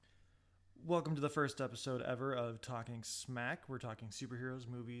Welcome to the first episode ever of Talking Smack. We're talking superheroes,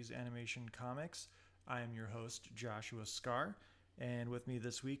 movies, animation, comics. I am your host, Joshua Scar, and with me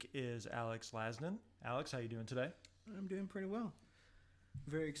this week is Alex Lasden. Alex, how you doing today? I'm doing pretty well.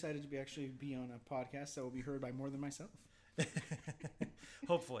 Very excited to be on a podcast that will be heard by more than myself.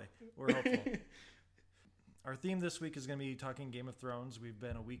 Hopefully. We're hopeful. Our theme this week is going to be talking Game of Thrones. We've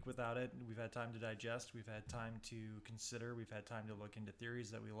been a week without it. We've had time to digest. We've had time to consider. We've had time to look into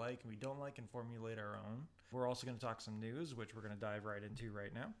theories that we like and we don't like and formulate our own. We're also going to talk some news, which we're going to dive right into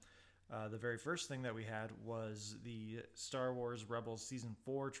right now. The very first thing that we had was the Star Wars Rebels Season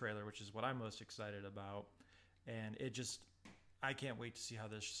 4 trailer, which is what I'm most excited about. And I can't wait to see how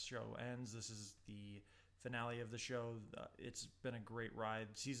this show ends. This is the finale of the show. It's been a great ride.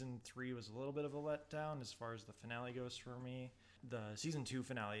 Season 3 was a little bit of a letdown as far as the finale goes for me. The Season 2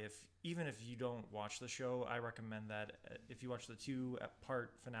 finale, even if you don't watch the show, I recommend that. If you watch the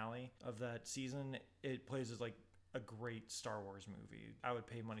 2-part finale of that season, it plays as like a great Star Wars movie. I would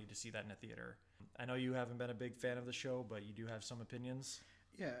pay money to see that in a theater. I know you haven't been a big fan of the show, but you do have some opinions.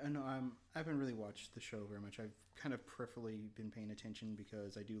 Yeah, no, I haven't really watched the show very much. I've kind of peripherally been paying attention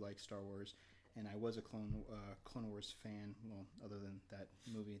because I do like Star Wars. And I was a Clone Wars fan, well, other than that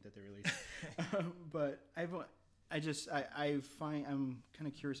movie that they released. But I'm kind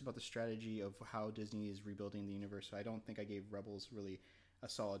of curious about the strategy of how Disney is rebuilding the universe. So I don't think I gave Rebels really a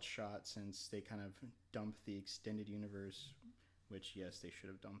solid shot since they kind of dumped the extended universe, which, yes, they should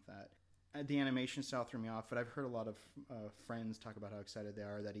have dumped that. The animation style threw me off, but I've heard a lot of friends talk about how excited they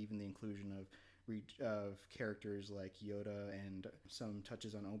are that even the inclusion of characters like Yoda and some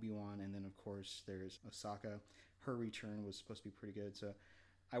touches on Obi-Wan, and then of course there's Ahsoka. Her return was supposed to be pretty good. So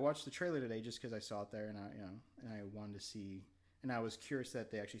I watched the trailer today just because I saw it there, and I wanted to see, and I was curious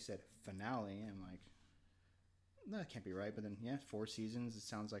that they actually said finale. I'm like, that can't be right. But then 4 seasons. It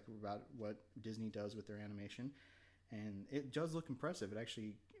sounds like about what Disney does with their animation, and it does look impressive. It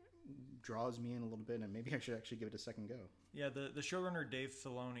actually draws me in a little bit, and maybe I should actually give it a second go. Yeah, the showrunner Dave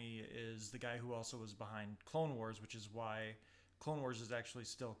Filoni is the guy who also was behind Clone Wars, which is why Clone Wars is actually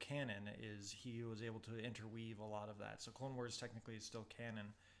still canon, is he was able to interweave a lot of that. So Clone Wars technically is still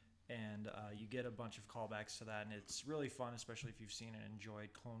canon, and you get a bunch of callbacks to that, and it's really fun, especially if you've seen and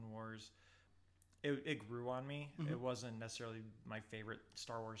enjoyed Clone Wars. It grew on me. Mm-hmm. It wasn't necessarily my favorite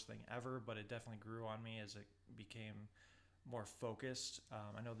Star Wars thing ever, but it definitely grew on me as it became more focused.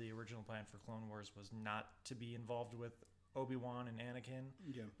 I know the original plan for Clone Wars was not to be involved with Obi-Wan and Anakin,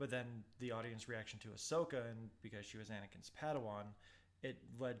 but then the audience reaction to Ahsoka, and because she was Anakin's Padawan, it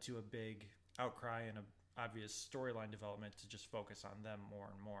led to a big outcry and an obvious storyline development to just focus on them more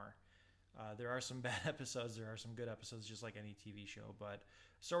and more. There are some bad episodes, there are some good episodes, just like any TV show, but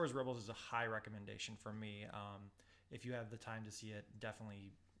Star Wars Rebels is a high recommendation for me. If you have the time to see it,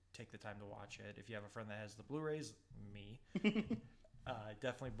 definitely take the time to watch it. If you have a friend that has the Blu-rays, me,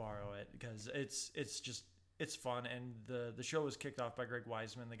 definitely borrow it because it's fun. And the show was kicked off by Greg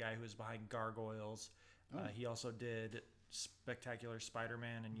Weisman, the guy who was behind Gargoyles. He also did Spectacular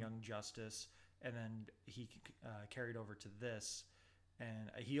Spider-Man and Young Justice, and then he carried over to this.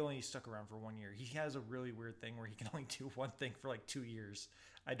 And he only stuck around for 1 year. He has a really weird thing where he can only do one thing for like 2 years.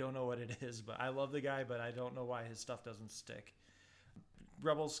 I don't know what it is, but I love the guy, but I don't know why his stuff doesn't stick.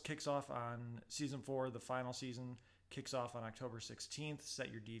 Rebels kicks off on Season 4. The final season kicks off on October 16th.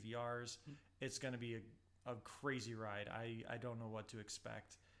 Set your DVRs. It's going to be a crazy ride. I don't know what to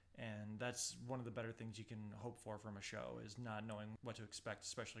expect. And that's one of the better things you can hope for from a show is not knowing what to expect,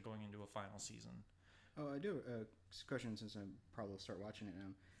 especially going into a final season. Oh, I do have a question since I probably will start watching it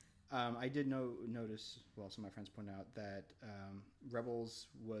now. I did notice, well, some of my friends pointed out that Rebels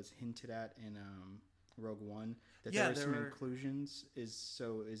was hinted at in Rogue One, that there were some inclusions. Is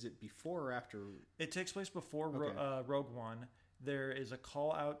it before or after? It takes place before Rogue One. There is a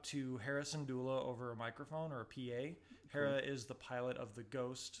call out to Hera Syndulla over a microphone or a PA. Hera is the pilot of the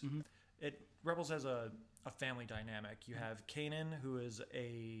Ghost. Mm-hmm. Rebels has a family dynamic. You have Kanan, who is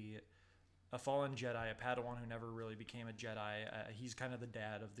a fallen Jedi, a Padawan who never really became a Jedi. He's kind of the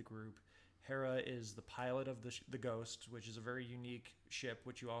dad of the group. Hera is the pilot of the Ghost, which is a very unique ship,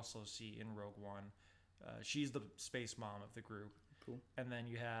 which you also see in Rogue One. She's the space mom of the group. Cool. And then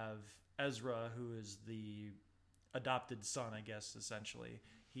you have Ezra, who is the adopted son, I guess, essentially.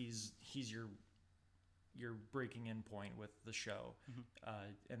 He's your breaking in point with the show. Mm-hmm.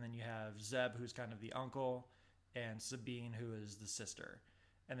 And then you have Zeb, who's kind of the uncle, and Sabine, who is the sister.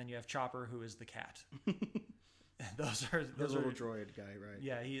 And then you have Chopper, who is the cat. Those little droid guy, right?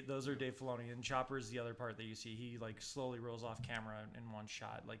 Yeah, those are Dave Filoni, and Chopper's the other part that you see. He like slowly rolls off camera in one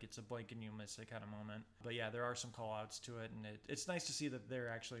shot, like it's a blink and you miss it kind of moment. But yeah, there are some call outs to it, and it's nice to see that they're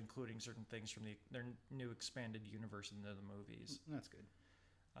actually including certain things from their new expanded universe into the movies. That's good.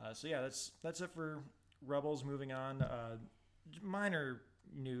 So yeah, that's it for Rebels. Moving on, minor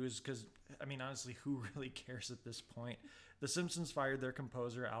news, because I mean honestly, who really cares at this point? The Simpsons fired their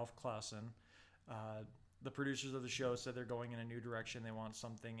composer Alf Clausen. The producers of the show said they're going in a new direction. They want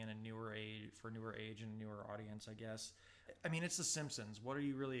something in a newer age and a newer audience, I guess. I mean, it's The Simpsons. What are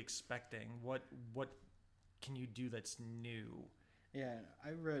you really expecting? What can you do that's new? Yeah,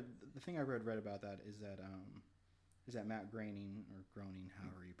 the thing I read about that is that Matt Groening, or Groening,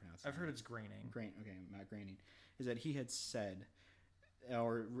 however you pronounce it. I've heard it's Groening. Okay, Matt Groening, is that he had said,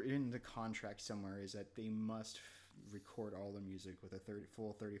 or in the contract somewhere, is that they must record all the music with a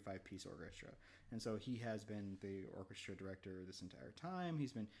full 35-piece orchestra. And so he has been the orchestra director this entire time.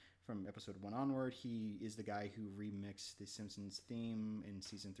 He's been, from episode 1 onward, he is the guy who remixed the Simpsons theme in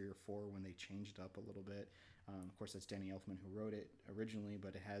season 3 or 4 when they changed up a little bit. Of course, that's Danny Elfman who wrote it originally,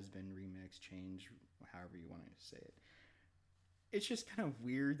 but it has been remixed, changed, however you want to say it. It's just kind of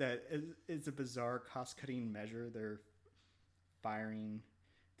weird that it's a bizarre cost-cutting measure. They're firing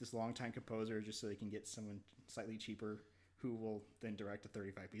this longtime composer just so they can get someone slightly cheaper who will then direct a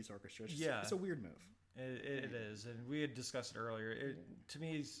 35-piece orchestra. It's a weird move. It is, and we had discussed it earlier. To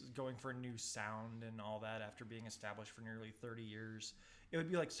me, it's going for a new sound and all that after being established for nearly 30 years. It would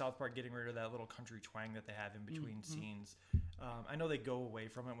be like South Park getting rid of that little country twang that they have in between scenes. I know they go away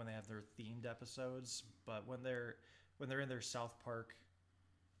from it when they have their themed episodes, but when they're in their South Park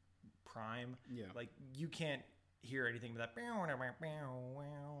prime, like you can't hear anything but that.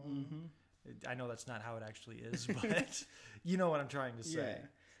 I know that's not how it actually is, but you know what I'm trying to say.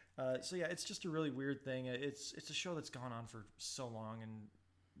 So yeah, it's just a really weird thing. It's a show that's gone on for so long, and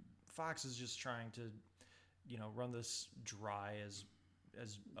Fox is just trying to, run this dry as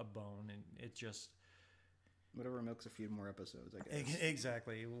a bone, and it just whatever milks a few more episodes, I guess.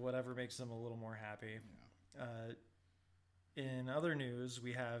 Exactly, whatever makes them a little more happy. In other news,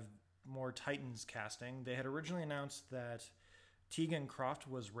 we have more Titans casting. They had originally announced that Tegan Croft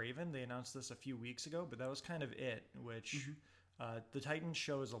was Raven. They announced this a few weeks ago, but that was kind of it, which the Titans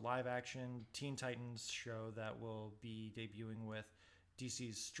show is a live-action Teen Titans show that will be debuting with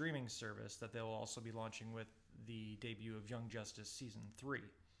DC's streaming service that they'll also be launching with the debut of Young Justice Season 3.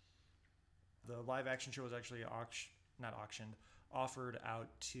 The live-action show was actually offered out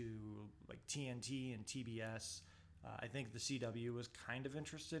to like TNT and TBS. I think the CW was kind of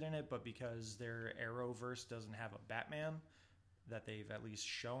interested in it, but because their Arrowverse doesn't have a Batman that they've at least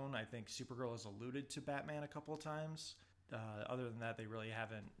shown, I think Supergirl has alluded to Batman a couple of times. Other than that, they really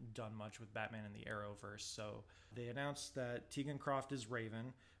haven't done much with Batman in the Arrowverse. So they announced that Tegan Croft is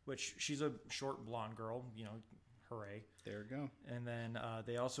Raven, which she's a short blonde girl, hooray. There you go. And then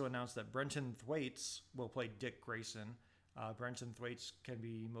they also announced that Brenton Thwaites will play Dick Grayson. Brenton Thwaites can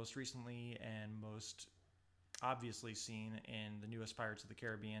be most recently and most obviously seen in the newest Pirates of the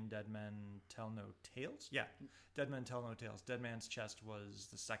Caribbean, Dead Men Tell No Tales. Yeah, Dead Men Tell No Tales. Dead Man's Chest was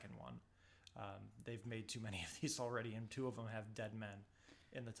the second one. They've made too many of these already, and 2 of them have Dead Men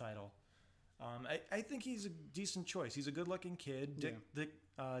in the title. I think he's a decent choice. He's a good-looking kid.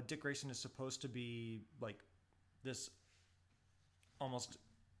 Dick Grayson is supposed to be like this almost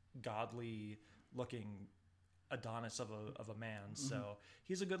godly-looking Adonis of a man. So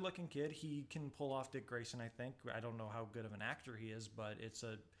he's a good-looking kid. He can pull off Dick Grayson, I think. I don't know how good of an actor he is, but it's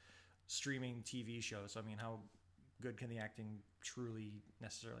a streaming TV show. So, I mean, how good can the acting truly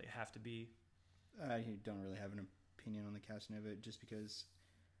necessarily have to be? I don't really have an opinion on the casting of it, just because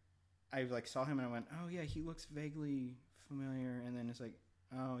I saw him and I went, oh yeah, he looks vaguely familiar, and then it's like,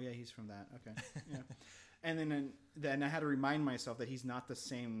 oh yeah, he's from that. Okay, yeah. And then I had to remind myself that he's not the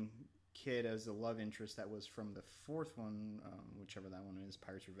same kid as the love interest that was from the 4th one, whichever that one is,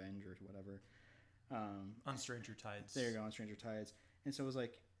 Pirates Revenge or whatever. On Stranger Tides. There you go, on Stranger Tides. And so it was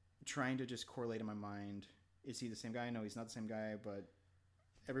like trying to just correlate in my mind, is he the same guy? No, he's not the same guy, but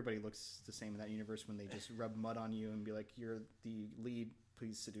everybody looks the same in that universe when they just rub mud on you and be like, you're the lead,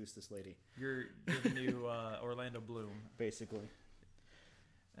 please seduce this lady. You're the new Orlando Bloom. Basically.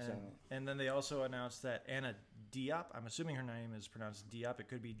 And then they also announced that Anna Diop, I'm assuming her name is pronounced Diop, it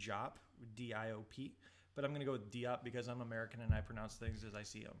could be Jop, D-I-O-P, but I'm going to go with Diop because I'm American and I pronounce things as I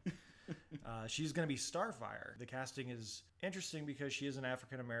see them. She's going to be Starfire. The casting is interesting because she is an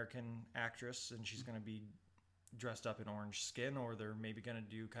African-American actress, and she's going to be dressed up in orange skin, or they're maybe going to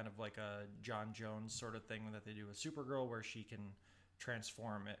do kind of like a John Jones sort of thing that they do with Supergirl, where she can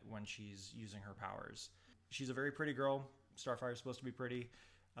transform it when she's using her powers. she's a very pretty girl. Starfire's supposed to be pretty.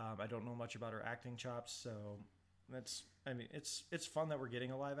 I don't know much about her acting chops, so it's fun that we're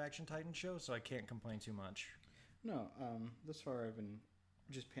getting a live action Titan show, so I can't complain too much. No, thus far I've been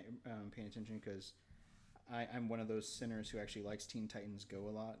just paying attention because I'm one of those sinners who actually likes Teen Titans Go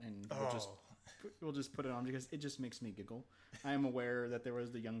a lot, and we'll just put it on because it just makes me giggle. I am aware that there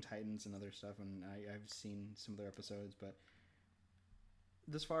was the Young Titans and other stuff, and I've seen some of their episodes, but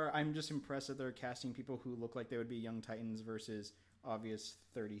this far I'm just impressed that they're casting people who look like they would be Young Titans versus obvious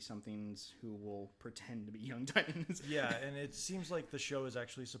 30-somethings who will pretend to be Young Titans. Yeah, and it seems like the show is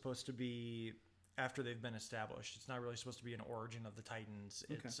actually supposed to be after they've been established. It's not really supposed to be an origin of the Titans.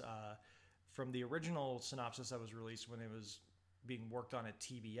 Okay. It's from the original synopsis that was released when it was being worked on at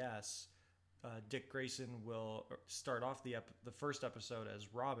TBS. Dick Grayson will start off the first episode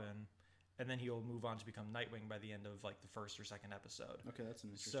as Robin, and then he'll move on to become Nightwing by the end of like the first or second episode. Okay, that's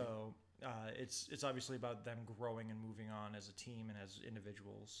interesting. So it's obviously about them growing and moving on as a team and as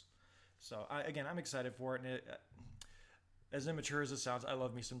individuals. So I'm excited for it. And as immature as it sounds, I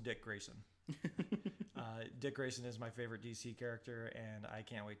love me some Dick Grayson. Dick Grayson is my favorite DC character, and I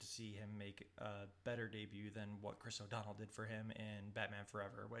can't wait to see him make a better debut than what Chris O'Donnell did for him in Batman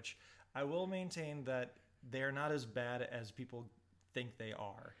Forever, which I will maintain that they're not as bad as people think they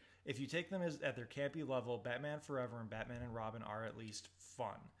are. If you take them at their campy level, Batman Forever and Batman and Robin are at least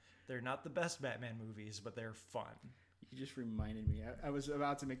fun. They're not the best Batman movies, but they're fun. You just reminded me. I was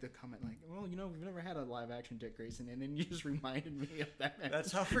about to make the comment like, well, we've never had a live-action Dick Grayson, and then you just reminded me of Batman. That's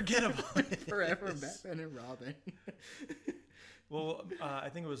how forgettable it is. Forever, Batman and Robin. Well, I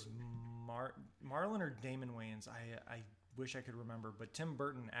think it was Marlon or Damon Wayans. I wish I could remember, but Tim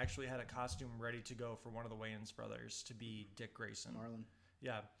Burton actually had a costume ready to go for one of the Wayans brothers to be Dick Grayson. Marlon.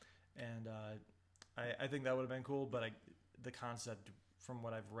 Yeah, and I think that would have been cool, but the concept from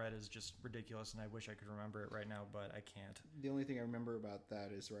what I've read is just ridiculous, and I wish I could remember it right now, but I can't. The only thing I remember about that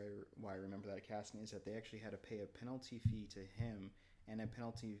is why I remember that casting is that they actually had to pay a penalty fee to him and a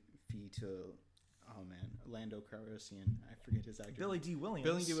penalty fee to, Lando Calrissian. I forget his actor. Billy D. Williams.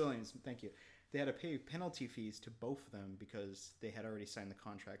 Billy D. Williams, thank you. They had to pay penalty fees to both of them because they had already signed the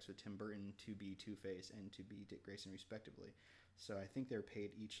contracts with Tim Burton to be Two-Face and to be Dick Grayson, respectively. So I think they're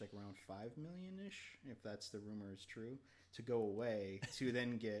paid each like around $5 million-ish, if that's the rumor is true, to go away to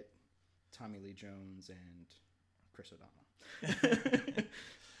then get Tommy Lee Jones and Chris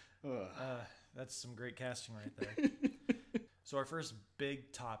O'Donnell. That's some great casting right there. So our first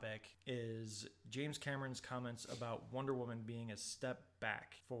big topic is James Cameron's comments about Wonder Woman being a step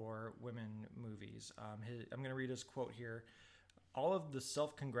back for women movies. I'm going to read his quote here. All of the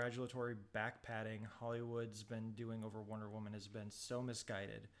self-congratulatory back-patting Hollywood's been doing over Wonder Woman has been so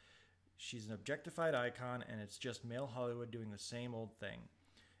misguided. She's an objectified icon, and it's just male Hollywood doing the same old thing.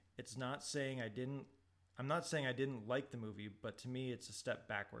 I'm not saying I didn't like the movie, but to me it's a step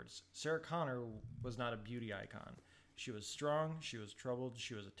backwards. Sarah Connor was not a beauty icon. She was strong, she was troubled,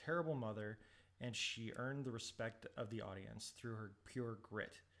 she was a terrible mother, and she earned the respect of the audience through her pure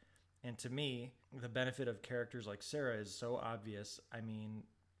grit. And to me, the benefit of characters like Sarah is so obvious. I mean,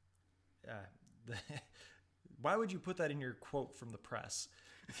 why would you put that in your quote from the press?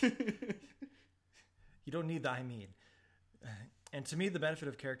 You don't need the I mean. And to me, the benefit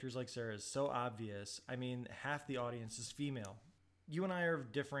of characters like Sarah is so obvious. I mean, half the audience is female. You and I are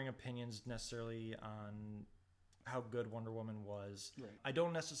of differing opinions necessarily on how good Wonder Woman was. Right. I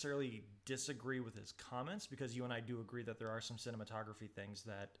don't necessarily disagree with his comments because you and I do agree that there are some cinematography things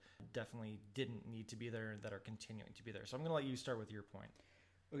that definitely didn't need to be there that are continuing to be there. So I'm going to let you start with your point.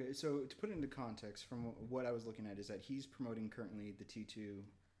 Okay, so to put it into context, from what I was looking at is that he's promoting currently the T2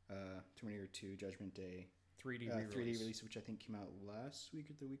 Terminator 2 Judgment Day 3D 3D release, which I think came out last week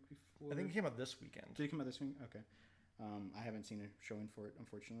or the week before. I think it came out this weekend. Did it come out this week? Okay. I haven't seen a showing for it,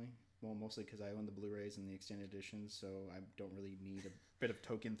 unfortunately. Well, mostly because I own the Blu-rays and the extended editions, so I don't really need a bit of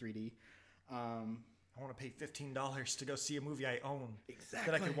token 3D. I want to pay $15 to go see a movie I own.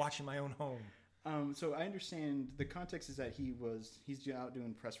 Exactly. That I could watch in my own home. So I understand the context is that he's out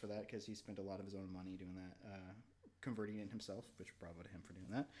doing press for that because he spent a lot of his own money doing that, converting it himself, which bravo to him for doing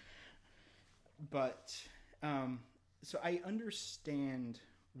that. But so I understand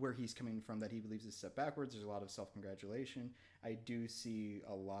where he's coming from, that he believes it's a step backwards. There's a lot of self-congratulation. I do see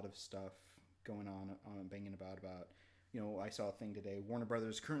a lot of stuff going on banging about, I saw a thing today, Warner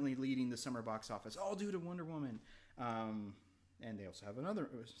Brothers currently leading the summer box office, all due to Wonder Woman. And they also have another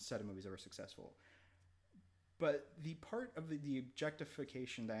set of movies that were successful. But the part of the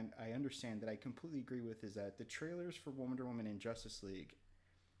objectification that I understand that I completely agree with is that the trailers for Wonder Woman and Justice League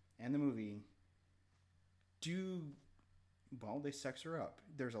and the movie do Well, they sex her up.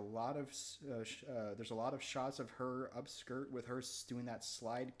 There's a lot of shots of her upskirt with her doing that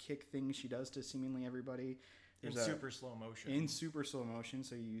slide kick thing she does to seemingly everybody. In super slow motion. In super slow motion,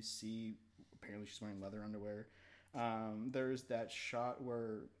 so you see. Apparently, she's wearing leather underwear. There's that shot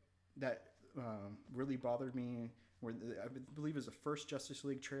where that really bothered me. Where I believe it was the first Justice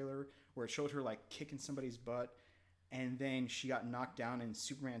League trailer where it showed her like kicking somebody's butt. And then she got knocked down and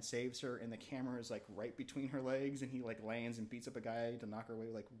Superman saves her and the camera is like right between her legs and he like lands and beats up a guy to knock her away.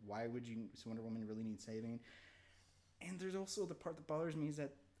 Like, why would Wonder Woman really need saving? And there's also the part that bothers me is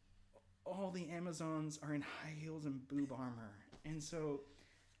that all the Amazons are in high heels and boob armor. And so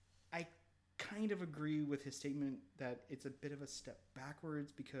I kind of agree with his statement that it's a bit of a step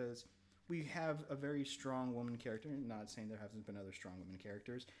backwards because we have a very strong woman character. Not saying there hasn't been other strong women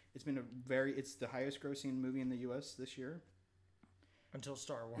characters. It's the highest grossing movie in the U.S. this year. Until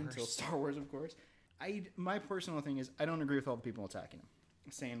Star Wars. Until Star Wars, of course. My personal thing is I don't agree with all the people attacking him.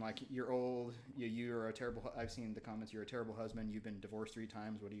 Saying like, you're old, you're a terrible... I've seen the comments, you're a terrible husband, you've been divorced 3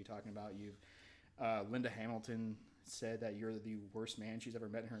 times, what are you talking about? Linda Hamilton said that you're the worst man she's ever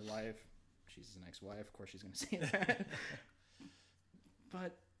met in her life. She's an ex-wife, of course she's going to say that.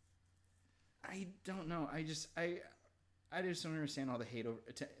 But... I don't know. I just don't understand all the hate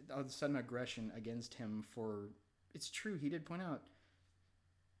all the sudden aggression against him for. It's true. He did point out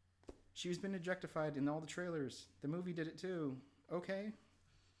she's been objectified in all the trailers. The movie did it too. Okay,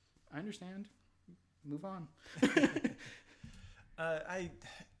 I understand. Move on. I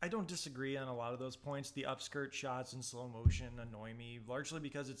don't disagree on a lot of those points. The upskirt shots in slow motion annoy me largely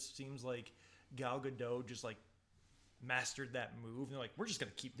because it seems like Gal Gadot just like mastered that move and they're like, we're just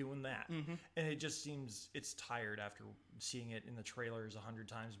gonna keep doing that. And it just seems it's tired after seeing it in the trailers 100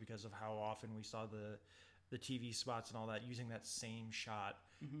 times because of how often we saw the TV spots and all that using that same shot.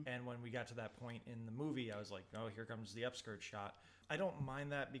 And when we got to that point in the movie, I was like, oh, here comes the upskirt shot. I don't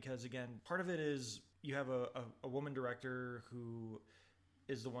mind that because again, part of it is you have a woman director who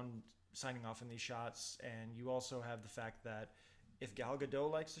is the one signing off in these shots, and you also have the fact that if Gal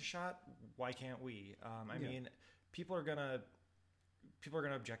Gadot likes the shot, why can't we? I mean, people are gonna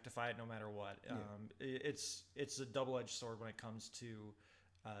objectify it no matter what. It's a double-edged sword when it comes to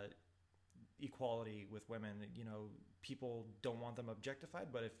equality with women. You know, people don't want them objectified,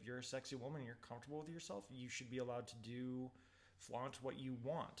 but if you're a sexy woman and you're comfortable with yourself, you should be allowed to flaunt what you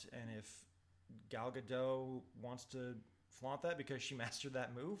want. And if Gal Gadot wants to flaunt that because she mastered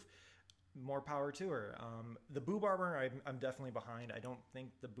that move, more power to her. The boob armor, I'm definitely behind. I don't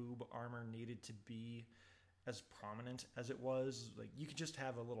think the boob armor needed to be as prominent as it was. Like, you could just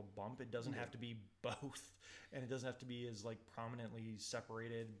have a little bump. It doesn't have to be both, and it doesn't have to be as like prominently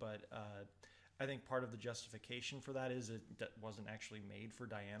separated. But I think part of the justification for that is it wasn't actually made for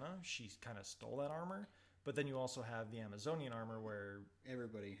Diana. She kind of stole that armor. But then you also have the Amazonian armor where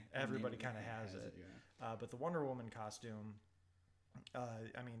everybody kind of has it. But the Wonder Woman costume,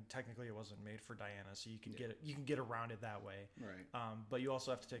 I mean, technically it wasn't made for Diana, so you can get around it that way. Right. But you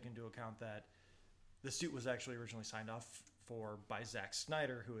also have to take into account that the suit was actually originally signed off by Zack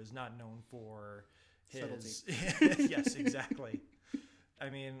Snyder, who is not known for his... Yes, exactly.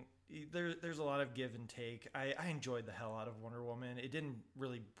 I mean, there's a lot of give and take. I enjoyed the hell out of Wonder Woman. It didn't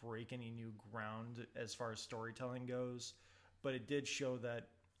really break any new ground as far as storytelling goes, but it did show that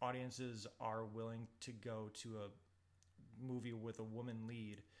audiences are willing to go to a movie with a woman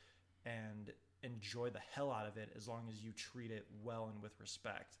lead and enjoy the hell out of it as long as you treat it well and with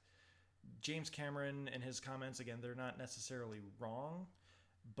respect. James Cameron and his comments, again, they're not necessarily wrong,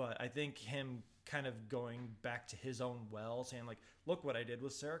 but I think him kind of going back to his own well, saying like, look what I did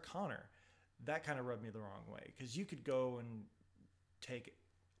with Sarah Connor, that kind of rubbed me the wrong way, because you could go and take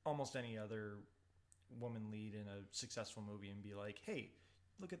almost any other woman lead in a successful movie and be like, hey,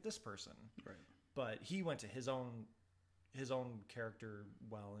 look at this person. Right. But he went to his own character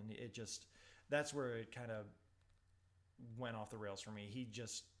well, and it just, that's where it kind of went off the rails for me. He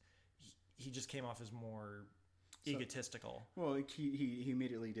just came off as more egotistical. Well, he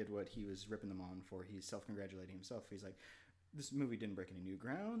immediately did what he was ripping them on for. He's self-congratulating himself. He's like, this movie didn't break any new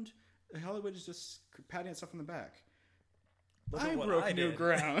ground. Hollywood is just patting itself on the back. I broke new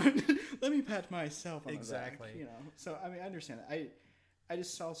ground. Let me pat myself on the back. You know. So I mean, I understand that. I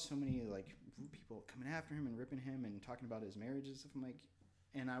just saw so many like people coming after him and ripping him and talking about his marriage and stuff. I'm like,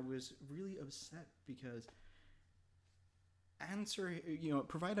 and I was really upset because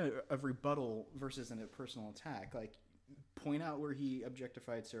provide a rebuttal versus a personal attack. Like, point out where he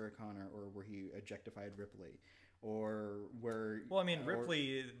objectified Sarah Connor or where he objectified Ripley, or where. Well, I mean,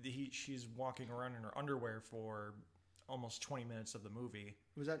 Ripley, she's walking around in her underwear for almost 20 minutes of the movie.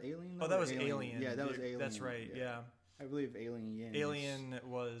 Was that Alien? Oh, that was Alien. Yeah, that was Alien. That's right. Yeah. I believe Alien. Alien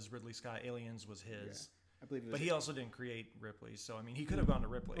was Ridley Scott. Aliens was his. I believe it was But he also didn't create Ripley, so I mean, he could have gone to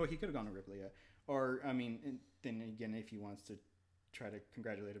Ripley. Oh, he could have gone to Ripley, yeah. Or, I mean, then again, if he wants to try to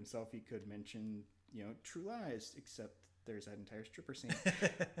congratulate himself, he could mention, True Lies, except there's that entire stripper scene.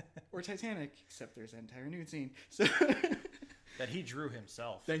 Or Titanic, except there's that entire nude scene. So that he drew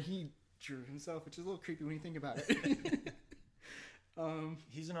himself. Which is a little creepy when you think about it.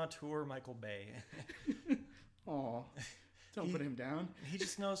 He's an auteur, Michael Bay. Aw. Don't put him down. He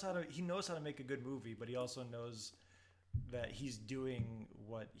just knows how to make a good movie, but he also knows that he's doing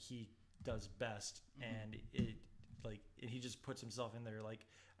what he does best, and he just puts himself in there. Like,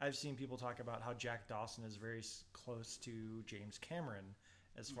 I've seen people talk about how Jack Dawson is very close to James Cameron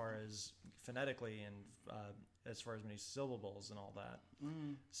as far as phonetically and as far as many syllables and all that.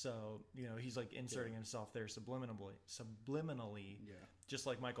 So, he's like inserting himself there subliminally, Yeah. just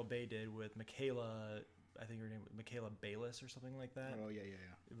like Michael Bay did with Michaela. I think her name was Michaela Bayless or something like that. Oh, yeah.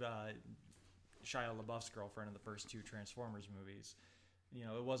 Shia LaBeouf's girlfriend in the first two Transformers movies.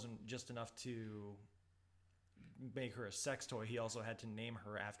 It wasn't just enough to make her a sex toy. He also had to name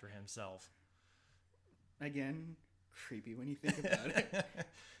her after himself. Again, creepy when you think about it.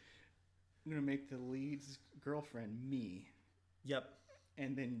 I'm going to make the lead's girlfriend me. Yep.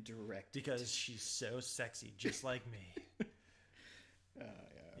 And then direct. Because she's so sexy, just like me.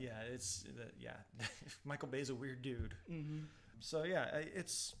 Yeah. Michael Bay's a weird dude. Mm-hmm. So yeah,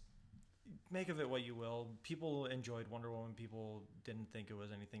 it's make of it what you will. People enjoyed Wonder Woman. People didn't think it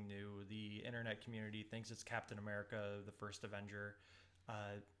was anything new. The internet community thinks it's Captain America, the first Avenger.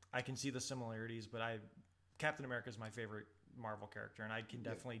 I can see the similarities, but Captain America is my favorite Marvel character, and I can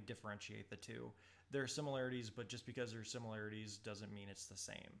definitely differentiate the two. There are similarities, but just because there's similarities doesn't mean it's the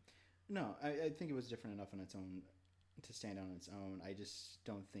same. No, I think it was different enough on its own to stand on its own. I just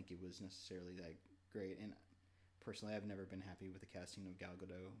don't think it was necessarily that great. And personally, I've never been happy with the casting of Gal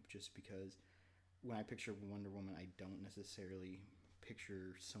Gadot, just because when I picture Wonder Woman, I don't necessarily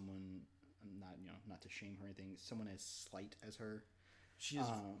picture someone, not to shame her or anything, someone as slight as her. She is,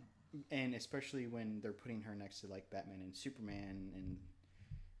 and especially when they're putting her next to like Batman and Superman, and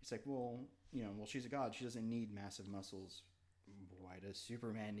it's like, well, she's a god, she doesn't need massive muscles. Why does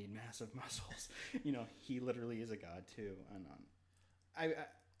Superman need massive muscles? He literally is a god too, and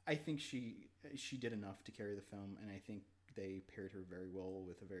I think she did enough to carry the film, and I think they paired her very well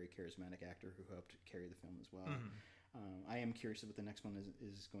with a very charismatic actor who helped carry the film as well. Mm-hmm. I am curious what the next one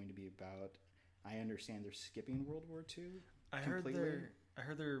is going to be about. I understand they're skipping World War II. I heard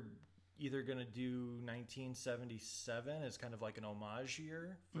they're either going to do 1977 as kind of like an homage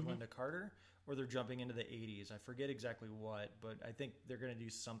year for Mm-hmm. Linda Carter, or they're jumping into the 80s. I forget exactly what, but I think they're going to do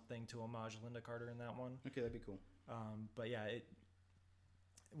something to homage Linda Carter in that one. Okay, that'd be cool. But yeah,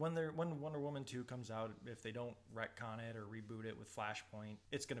 when Wonder Woman 2 comes out, if they don't retcon it or reboot it with Flashpoint,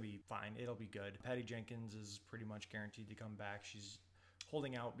 it's going to be fine. It'll be good. Patty Jenkins is pretty much guaranteed to come back. She's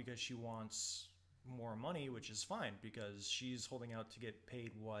holding out because she wants more money, which is fine, because she's holding out to get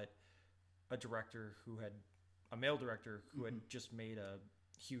paid what a male director who had just made a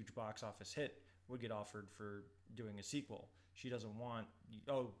huge box office hit would get offered for doing a sequel. She doesn't want,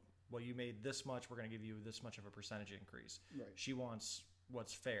 you made this much, we're going to give you this much of a percentage increase. Right. She wants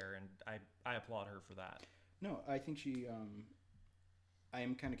what's fair, and I applaud her for that. No, I think she I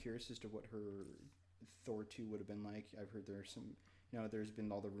am kind of curious as to what her Thor 2 would have been like. I've heard there's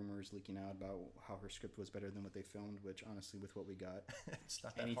been all the rumors leaking out about how her script was better than what they filmed, which honestly, with what we got, it's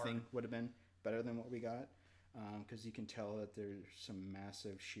not that anything hard. would have been better than what we got, because you can tell that there's some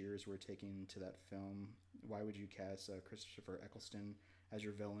massive shears were taken to that film. Why would you cast Christopher Eccleston as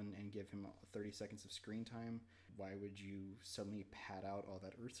your villain and give him 30 seconds of screen time? Why would you suddenly pad out all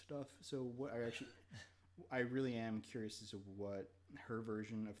that Earth stuff? So I really am curious as to what her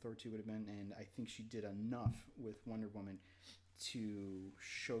version of Thor 2 would have been, and I think she did enough with Wonder Woman to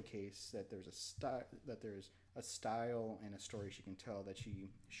showcase that there's a style and a story she can tell, that she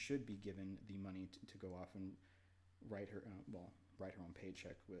should be given the money to go off and write her own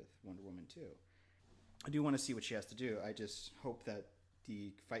paycheck with Wonder Woman 2. I do want to see what she has to do. I just hope that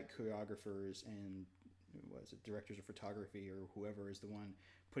the fight choreographers and directors of photography or whoever is the one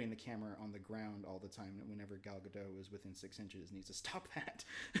putting the camera on the ground all the time whenever Gal Gadot is within 6 inches needs to stop that.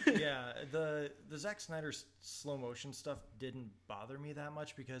 Yeah, the Zack Snyder slow motion stuff didn't bother me that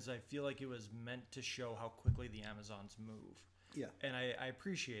much, because I feel like it was meant to show how quickly the Amazons move. Yeah. And I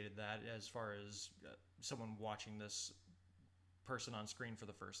appreciated that as far as someone watching this person on screen for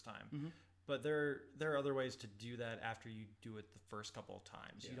the first time. Mm-hmm. But there are other ways to do that after you do it the first couple of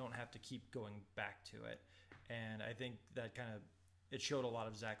times. Yeah. You don't have to keep going back to it. And I think that kind of it showed a lot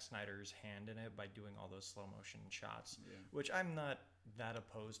of Zack Snyder's hand in it by doing all those slow motion shots, Yeah. which I'm not that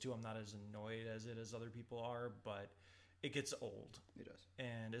opposed to. I'm not as annoyed as it as other people are, but it gets old. It does.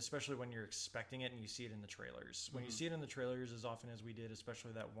 And especially when you're expecting it and you see it in the trailers. When you see it in the trailers as often as we did,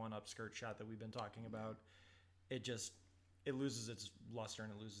 especially that one upskirt shot that we've been talking about, it loses its luster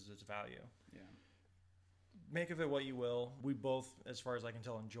and it loses its value. Yeah. Make of it what you will. We both, as far as I can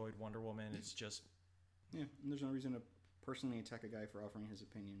tell, enjoyed Wonder Woman. It's just... Yeah, and there's no reason to personally attack a guy for offering his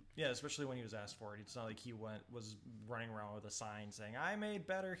opinion. Yeah, especially when he was asked for it. It's not like he was running around with a sign saying, I made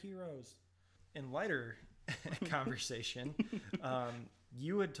better heroes. In lighter conversation,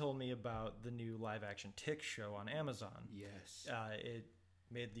 you had told me about the new live-action Tick show on Amazon. Yes. It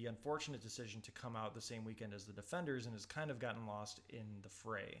made the unfortunate decision to come out the same weekend as The Defenders and has kind of gotten lost in the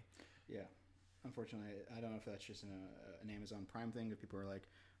fray. Yeah. Unfortunately, I don't know if that's just an Amazon Prime thing, that people are like,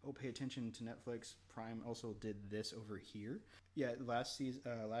 oh, pay attention to Netflix. Prime also did this over here. Yeah, last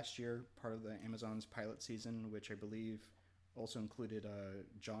year, part of the Amazon's pilot season, which I believe also included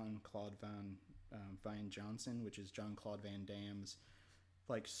Jean-Claude Van Johnson, which is Jean-Claude Van Damme's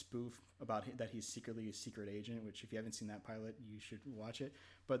like spoof about that he's secretly a secret agent, which if you haven't seen that pilot, you should watch it.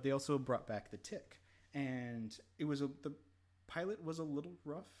 But they also brought back the Tick, and the pilot was a little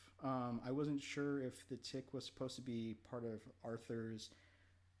rough. I wasn't sure if the Tick was supposed to be part of Arthur's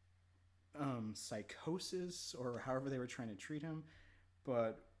psychosis or however they were trying to treat him,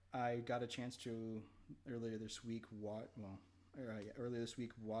 but I got a chance to earlier this week watch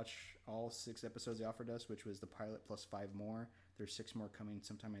all 6 episodes they offered us, which was the pilot plus 5 more. There's 6 more coming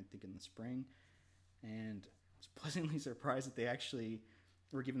sometime, I think, in the spring, and I was pleasantly surprised that they actually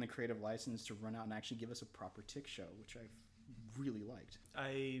were given the creative license to run out and actually give us a proper Tick show, which I've really liked.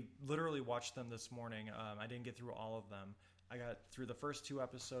 I literally watched them this morning. I didn't get through all of them. I got through the first 2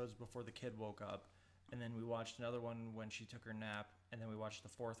 episodes before the kid woke up, and then we watched another one when she took her nap, and then we watched the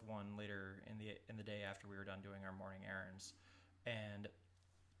 4th one later in the day after we were done doing our morning errands. And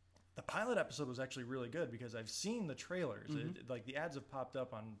the pilot episode was actually really good because I've seen the trailers. Like the ads have popped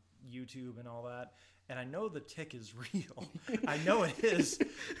up on YouTube and all that, and I know the Tick is real. I know it is,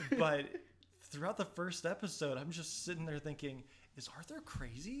 but throughout the first episode, I'm just sitting there thinking, is Arthur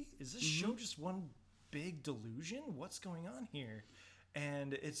crazy? Is this show just one big delusion? What's going on here?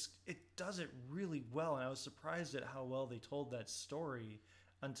 And it does it really well, and I was surprised at how well they told that story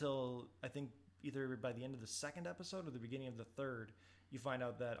until I think either by the end of the 2nd episode or the beginning of the 3rd, you find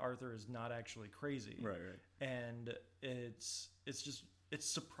out that Arthur is not actually crazy. Right. And it's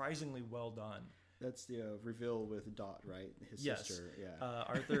surprisingly well done. That's the reveal with Dot, right? His sister. Yeah.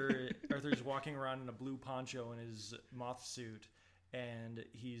 Arthur's walking around in a blue poncho in his moth suit, and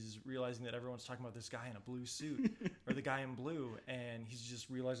he's realizing that everyone's talking about this guy in a blue suit or the guy in blue, and he's just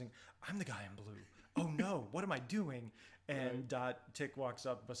realizing, I'm the guy in blue. Oh no, what am I doing? And Tick walks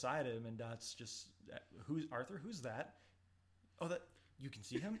up beside him, and Dot's just, who's Arthur? Who's that? Oh, that you can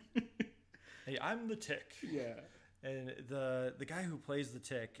see him? Hey, I'm the Tick. Yeah. And the guy who plays the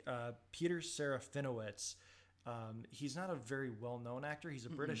Tick, Peter Serafinowicz, he's not a very well-known actor. He's a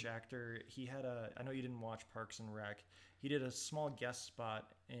British actor. He had I know you didn't watch Parks and Rec. He did a small guest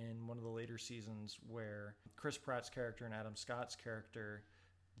spot in one of the later seasons where Chris Pratt's character and Adam Scott's character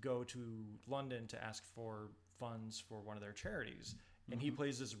go to London to ask for funds for one of their charities. And he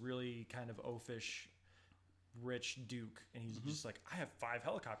plays this really kind of oafish, rich duke, and he's just like, I have 5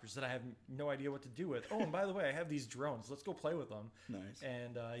 helicopters that I have no idea what to do with. Oh, and by the way, I have these drones. Let's go play with them. Nice.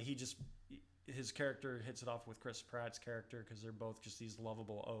 And his character hits it off with Chris Pratt's character because they're both just these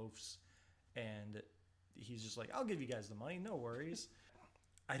lovable oafs. And he's just like, I'll give you guys the money, no worries.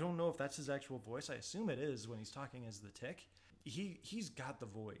 I don't know if that's his actual voice. I assume it is when he's talking as the Tick. He's got the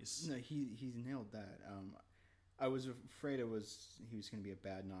voice. No, he's nailed that. I was afraid he was going to be a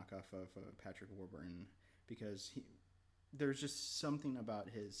bad knockoff of Patrick Warburton, because there's just something about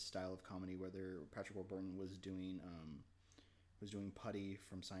his style of comedy, whether Patrick Warburton was doing Putty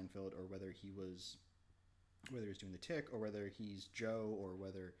from Seinfeld, or whether he was doing the Tick, or whether he's Joe, or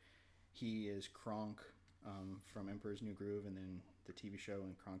whether he is Kronk from Emperor's New Groove, and then the TV show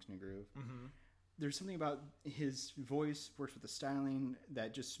in Kronk's New Groove. There's something about his voice, works with the styling,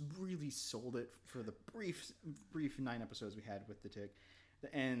 that just really sold it for the brief 9 episodes we had with the Tick.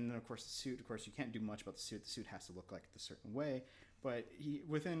 And of course the suit, of course you can't do much about the suit. The suit has to look like a certain way, but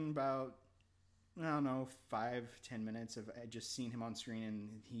within about, I don't know, 5-10 minutes of just seeing him on screen,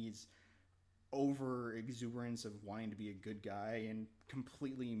 and he's over exuberance of wanting to be a good guy and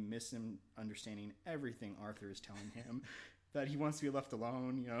completely misunderstanding everything Arthur is telling him, that he wants to be left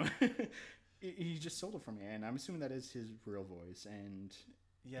alone, he just sold it for me, and I'm assuming that is his real voice. And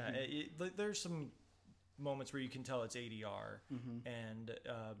yeah, there's some moments where you can tell it's ADR, and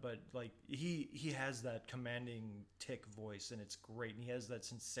but like he has that commanding Tick voice, and it's great, and he has that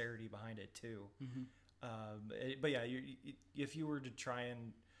sincerity behind it too. But yeah, if you were to try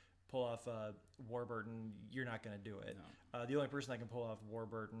and pull off Warburton, you're not going to do it. No. The only person that can pull off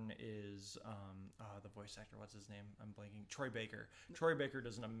Warburton is the voice actor. What's his name? I'm blanking. Troy Baker. Troy Baker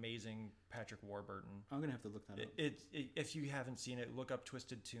does an amazing Patrick Warburton. I'm going to have to look that up. If you haven't seen it, look up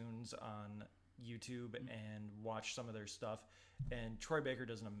Twisted Tunes on YouTube and watch some of their stuff. And Troy Baker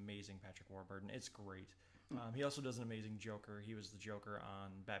does an amazing Patrick Warburton. It's great. He also does an amazing Joker. He was the Joker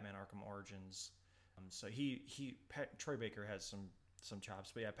on Batman Arkham Origins. So Troy Baker has some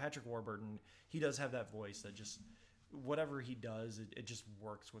chops. But yeah, Patrick Warburton, he does have that voice that just, whatever he does, it just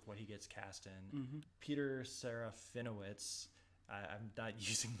works with what he gets cast in. Peter Serafinowicz, I'm not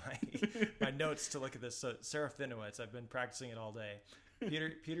using my notes to look at this. So Serafinowicz, I've been practicing it all day.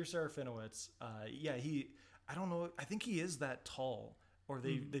 Peter Serafinowicz, I don't know, I think he is that tall, or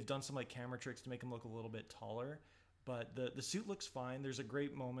they've done some like camera tricks to make him look a little bit taller, but the suit looks fine. There's a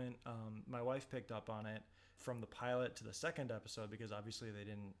great moment, my wife picked up on it from the pilot to the second episode, because obviously they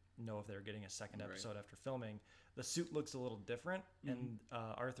didn't know if they were getting a second episode after filming. The suit looks a little different, and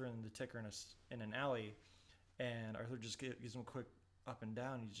Arthur and the Tick are in an alley, and Arthur just gives him a quick up and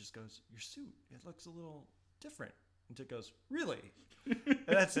down. He just goes, "Your suit, it looks a little different." And Tick goes, "Really?" And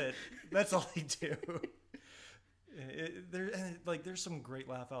that's it. That's all they do. There's some great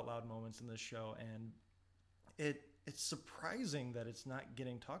laugh out loud moments in this show, and it's surprising that it's not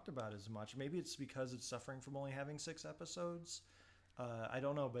getting talked about as much. Maybe it's because it's suffering from only having 6 episodes. I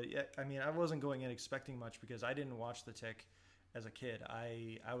don't know, but I mean, I wasn't going in expecting much because I didn't watch The Tick as a kid.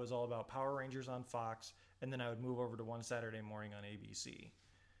 I was all about Power Rangers on Fox, and then I would move over to One Saturday Morning on ABC.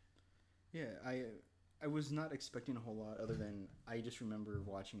 Yeah, I was not expecting a whole lot, other than I just remember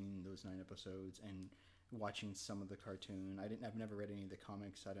watching those 9 episodes and watching some of the cartoon. I've never read any of the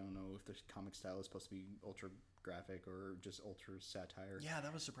comics. I don't know if the comic style is supposed to be ultra graphic or just ultra satire. Yeah,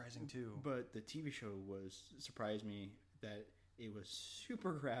 that was surprising too. But the TV show surprised me that it was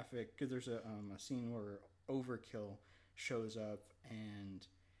super graphic, because there's a scene where Overkill shows up and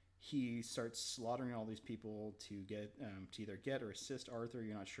he starts slaughtering all these people to get to either get or assist Arthur.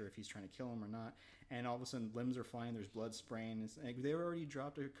 You're not sure if he's trying to kill him or not. And all of a sudden, limbs are flying. There's blood spraying. Like, they already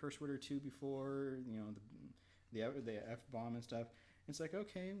dropped a curse word or two before, the F-bomb and stuff. It's like,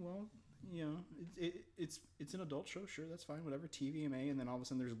 okay, well, it's an adult show. Sure, that's fine. Whatever, TVMA. And then all of a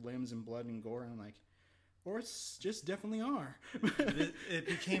sudden, there's limbs and blood and gore. And I'm like, or it's just definitely R. It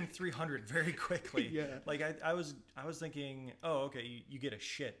became 300 very quickly. Yeah. Like I was thinking, oh, okay, you get a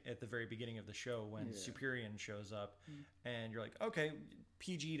shit at the very beginning of the show when Superion shows up, and you're like, okay,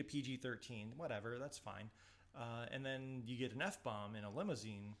 PG to PG-13, whatever, that's fine. And then you get an F-bomb in a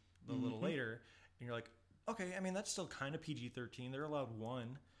limousine a little later, and you're like, okay, I mean, that's still kind of PG-13. They're allowed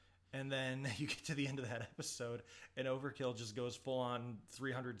 1. And then you get to the end of that episode, and Overkill just goes full on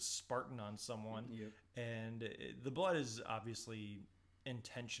 300 Spartan on someone. Yep. And the blood is obviously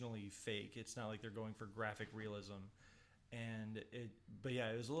intentionally fake. It's not like they're going for graphic realism. But yeah,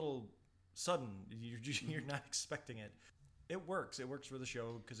 it was a little sudden. You're not expecting it. It works. It works for the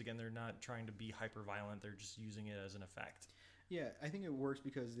show because, again, they're not trying to be hyper violent. They're just using it as an effect. Yeah, I think it works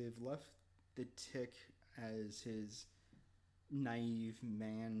because they've left the Tick as his naive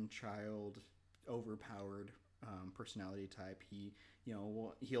man-child, overpowered personality type.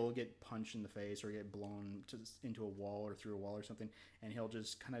 He'll get punched in the face or get blown into a wall or through a wall or something, and he'll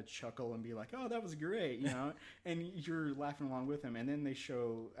just kind of chuckle and be like, "Oh, that was great," and you're laughing along with him. And then they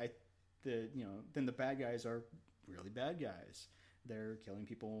show then the bad guys are really bad guys. They're killing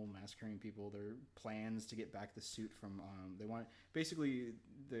people, massacring people. Their plans to get back the suit from they want basically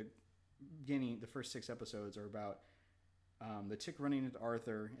the first 6 episodes are about the Tick running into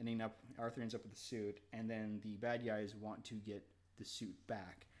Arthur, Arthur ends up with the suit, and then the bad guys want to get the suit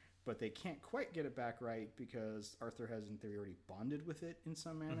back, but they can't quite get it back right because Arthur has, in theory, already bonded with it in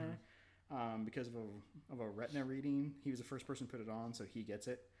some manner, because of a retina reading. He was the first person to put it on, so he gets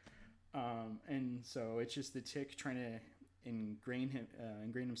it, and so it's just the Tick trying to ingrain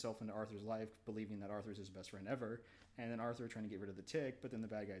himself into Arthur's life, believing that Arthur's his best friend ever, and then Arthur trying to get rid of the Tick, but then the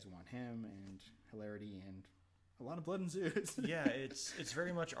bad guys want him, and hilarity and a lot of blood ensues. Yeah, it's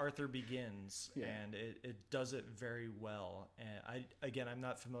very much Arthur Begins, and it does it very well. And I'm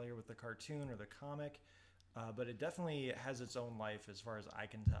not familiar with the cartoon or the comic, but it definitely has its own life as far as I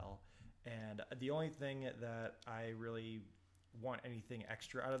can tell. And the only thing that I really want anything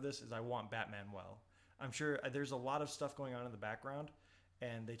extra out of this is I want Batman well. I'm sure there's a lot of stuff going on in the background,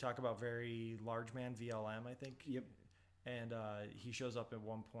 and they talk about very large man VLM, I think. Yep. And he shows up at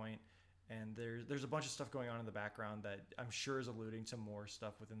one point. and there's a bunch of stuff going on in the background that I'm sure is alluding to more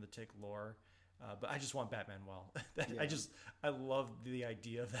stuff within the Tick lore. But I just want Batman well. I love the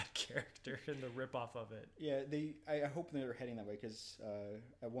idea of that character and the ripoff of it. Yeah, I hope they're heading that way, because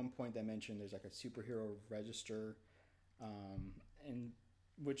at one point they mentioned there's like a superhero register, and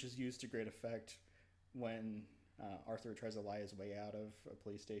which is used to great effect when Arthur tries to lie his way out of a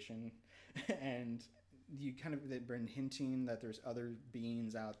police station, and they've been hinting that there's other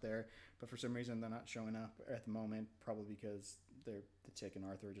beings out there, but for some reason they're not showing up at the moment, probably because the Tick and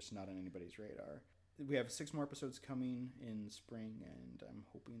Arthur are just not on anybody's radar. We have 6 more episodes coming in spring, and I'm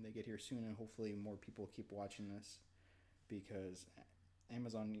hoping they get here soon, and hopefully more people keep watching this, because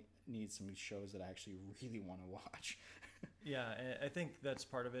Amazon needs some shows that I actually really want to watch. Yeah, I think that's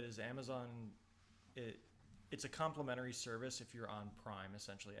part of it. Is Amazon, it's a complimentary service if you're on Prime.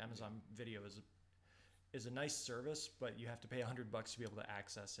 Essentially, Amazon Video is a nice service, but you have to pay $100 to be able to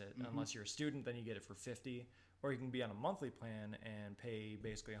access it. Mm-hmm. Unless you're a student, then you get it for $50, or you can be on a monthly plan and pay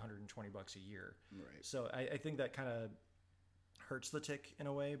basically $120 a year. Right. So I think that kind of hurts the Tick in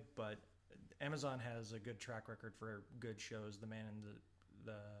a way, but Amazon has a good track record for good shows. The Man in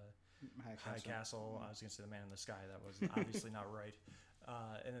the High Castle. I was going to say The Man in the Sky. That was obviously not right.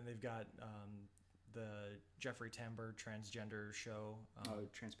 And then they've got the Jeffrey Tambor transgender show.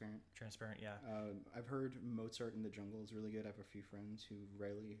 Transparent, yeah. I've heard Mozart in the Jungle is really good. I have a few friends who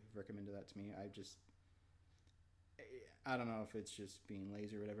rarely recommended that to me. I don't know if it's just being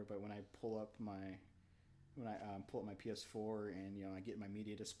lazy or whatever, but when I pull up my PS4 and I get my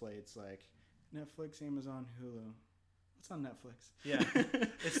media display, it's like Netflix, Amazon, Hulu. What's on Netflix? Yeah,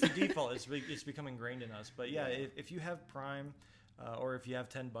 it's the default. It's become ingrained in us. But yeah, if you have Prime, or if you have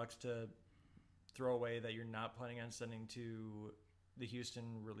 $10 to throw away that you're not planning on sending to the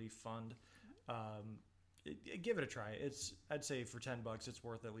Houston Relief Fund, give it a try. I'd say for $10 it's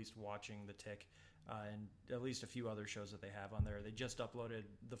worth at least watching the Tick, and at least a few other shows that they have on there. They just uploaded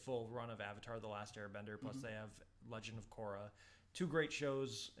the full run of Avatar: The Last Airbender, plus they have Legend of Korra. 2 great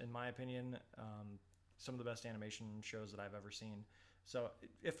shows in my opinion. Some of the best animation shows that I've ever seen. So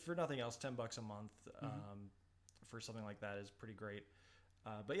if for nothing else, $10 a month for something like that is pretty great.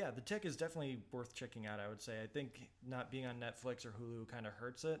 But yeah, the Tick is definitely worth checking out, I would say. I think not being on Netflix or Hulu kind of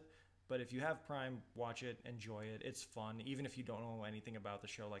hurts it. But if you have Prime, watch it, enjoy it. It's fun. Even if you don't know anything about the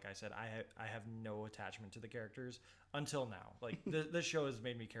show, like I said, I have no attachment to the characters until now. Like this show has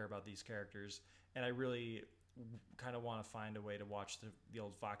made me care about these characters, and I really kind of want to find a way to watch the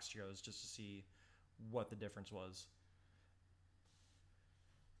old Fox shows just to see what the difference was.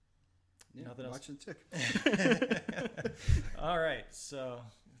 Yeah, nothing else. Watch the Tick. All right, so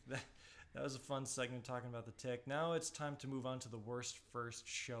that was a fun segment talking about the Tick. Now it's time to move on to the worst first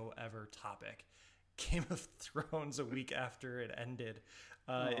show ever topic. Game of Thrones a week after it ended.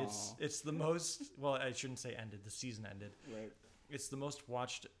 It's the most, well, I shouldn't say ended, the season ended. Right. It's the most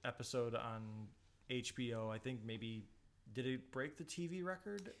watched episode on HBO. I think maybe, did it break the TV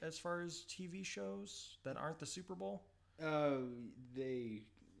record as far as TV shows that aren't the Super Bowl?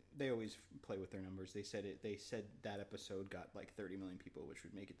 They always play with their numbers. They said that episode got like 30 million people, which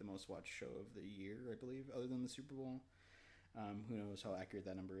would make it the most watched show of the year, I believe, other than the Super Bowl. Who knows how accurate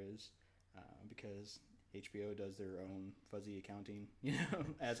that number is, because HBO does their own fuzzy accounting,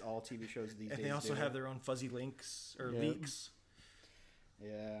 as all TV shows these days. And they also have their own fuzzy leaks.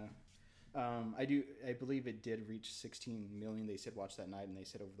 Yeah. I believe it did reach 16 million. They said watch that night, and they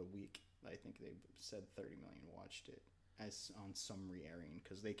said over the week, I think they said 30 million watched it as on some re-airing,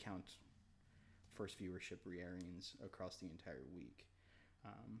 because they count first viewership re-airings across the entire week.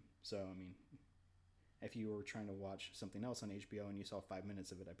 So, I mean, if you were trying to watch something else on HBO and you saw 5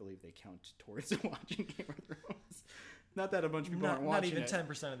 minutes of it, I believe they count towards watching Game of Thrones. Not that a bunch of people aren't watching it. Not even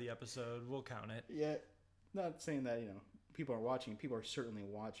 10% of the episode. We'll count it. Yeah. Not saying that, people are watching. People are certainly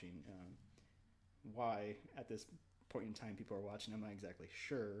watching. Why, at this point in time, people are watching, I'm not exactly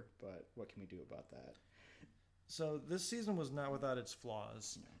sure, but what can we do about that? So this season was not without its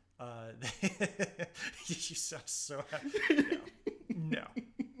flaws. No. You sound so happy. No.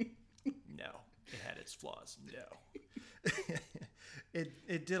 It had its flaws. No.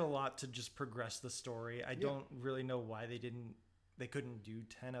 It did a lot to just progress the story. I don't really know why they couldn't do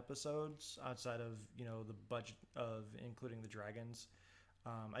 10 episodes outside of, the budget of including the dragons.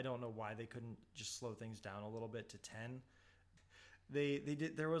 I don't know why they couldn't just slow things down a little bit to 10. They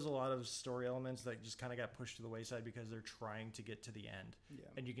did. There was a lot of story elements that just kind of got pushed to the wayside because they're trying to get to the end,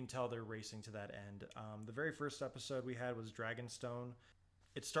 and you can tell they're racing to that end. The very first episode we had was Dragonstone.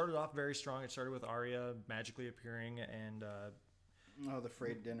 It started off very strong. It started with Arya magically appearing and Oh, the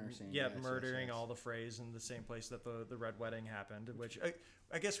Freyed dinner scene. Yeah, Yes, murdering yes. all the Freys in the same place that the Red Wedding happened. Which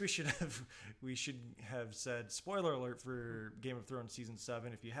I guess we should have said, spoiler alert for Game of Thrones season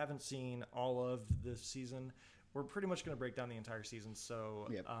 7. If you haven't seen all of this season, we're pretty much going to break down the entire season. So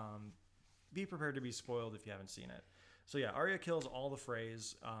Yep. be prepared to be spoiled if you haven't seen it. So yeah, Arya kills all the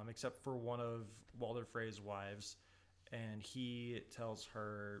Freys except for one of Walder Frey's wives, and he tells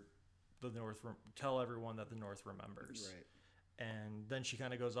her tell everyone that the North remembers. Right. And then she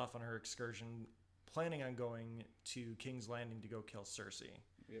kind of goes off on her excursion, planning on going to King's Landing to go kill Cersei.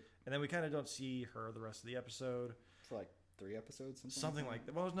 Yep. And then we kind of don't see her the rest of the episode. For like 3 episodes, Something like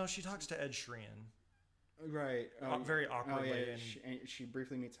that. Well, no, she talks to Ed Sheeran. Right. Very awkwardly. Oh, yeah. And She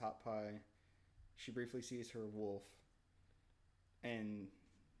briefly meets Hot Pie. She briefly sees her wolf. And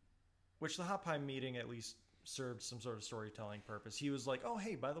which the Hot Pie meeting at least served some sort of storytelling purpose. He was like, "Oh,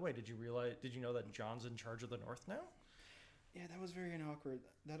 hey, by the way, did you know that John's in charge of the North now?" yeah, that was very awkward.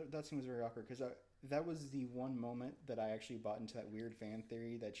 That scene was very awkward because that was the one moment that I actually bought into that weird fan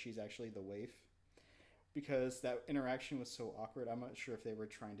theory that she's actually the waif. Because that interaction was so awkward. I'm not sure if they were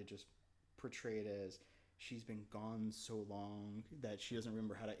trying to just portray it as she's been gone so long that she doesn't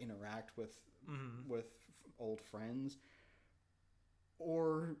remember how to interact with old friends,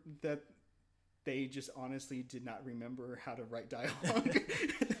 or that they just honestly did not remember how to write dialogue.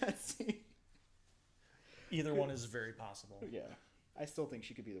 That scene. Either one is very possible. Yeah, I still think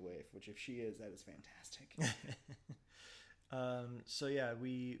she could be the waif. Which, if she is, that is fantastic. So yeah,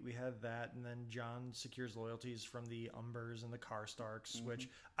 we had that, and then John secures loyalties from the Umbers and the Karstarks, which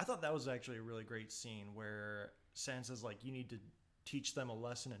I thought that was actually a really great scene where Sansa's like, "You need to teach them a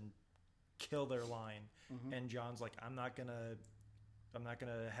lesson and kill their line," and John's like, "I'm not gonna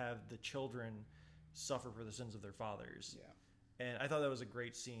have the children suffer for the sins of their fathers." Yeah, and I thought that was a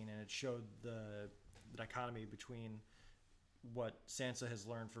great scene, and it showed the dichotomy between what Sansa has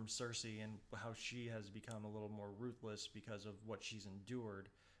learned from Cersei and how she has become a little more ruthless because of what she's endured,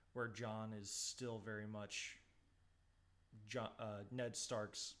 where Jon is still very much Ned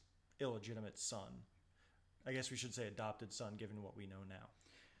Stark's illegitimate son. I guess we should say adopted son, given what we know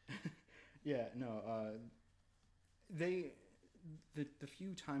now. Yeah, no. The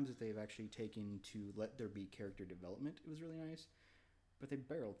few times that they've actually taken to let there be character development, it was really nice. But they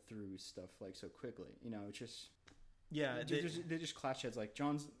barreled through stuff like so quickly. You know, it's just they just clash heads. Like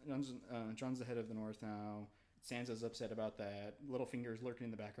John's the head of the North now. Sansa's upset about that. Littlefinger's lurking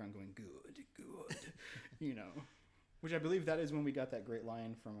in the background, going good. You know, which I believe that is when we got that great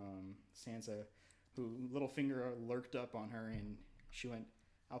line from Sansa, who Littlefinger lurked up on her and she went,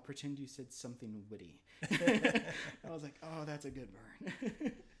 "I'll pretend you said something witty." I was like, oh, that's a good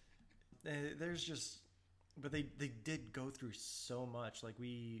burn. There's just, but they did go through so much. Like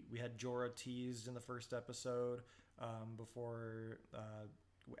we had Jorah teased in the first episode before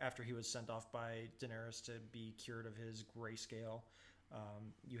after he was sent off by Daenerys to be cured of his grayscale.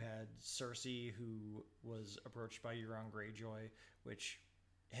 You had Cersei, who was approached by Euron Greyjoy, which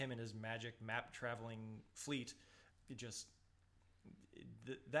him and his magic map traveling fleet,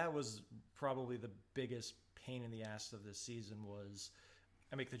 that was probably the biggest pain in the ass of this season. Was,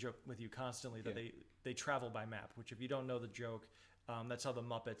 I make the joke with you constantly that they travel by map, which if you don't know the joke, that's how the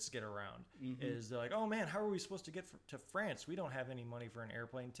Muppets get around. Is they're like, "Oh man, how are we supposed to get to France? We don't have any money for an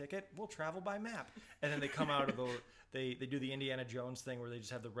airplane ticket. We'll travel by map." And then they come out of they do the Indiana Jones thing where they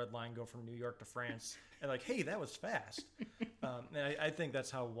just have the red line go from New York to France, and like, "Hey, that was fast." And I think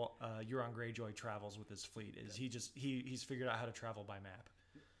that's how Euron Greyjoy travels with his fleet. Is he's figured out how to travel by map.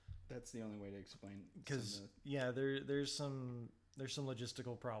 That's the only way to explain. Because there's some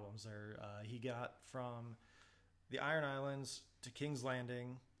logistical problems there. He got from the Iron Islands to King's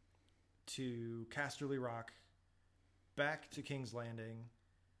Landing to Casterly Rock, back to King's Landing,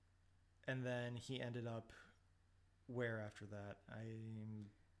 and then he ended up where after that? I'm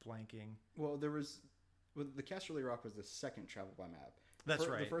blanking. Well, the Casterly Rock was the second travel by map. That's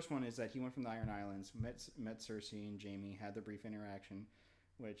right. The first one is that he went from the Iron Islands, met Cersei and Jaime, had the brief interaction,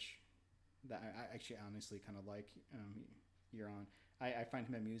 which that I actually honestly kind of like. Euron, I find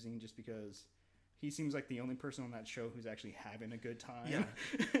him amusing just because he seems like the only person on that show who's actually having a good time. Yeah.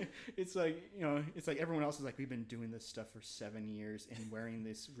 It's like everyone else is like, we've been doing this stuff for 7 years and wearing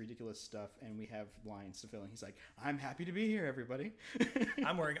this ridiculous stuff, and we have lines to fill. And he's like, "I'm happy to be here, everybody."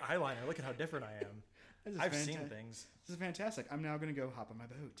 I'm wearing eyeliner. Look at how different I am. I've seen things. This is fantastic. I'm now going to go hop on my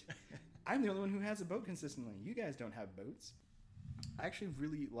boat. I'm the only one who has a boat consistently. You guys don't have boats. I actually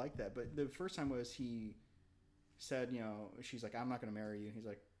really like that. But the first time was he said, she's like, "I'm not going to marry you." He's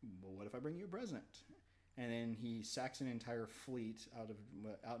like, "Well, what if I bring you a present?" And then he sacks an entire fleet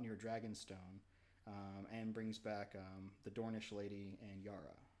out near Dragonstone and brings back the Dornish lady and Yara.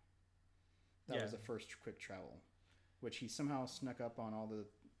 That was the first quick travel, which he somehow snuck up on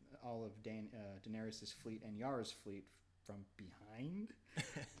all of Daenerys' fleet and Yara's fleet from behind.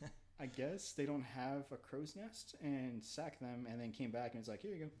 I guess they don't have a crow's nest, and sacked them, and then came back and was like,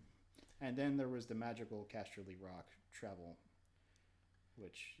 here you go. And then there was the magical Casterly Rock travel,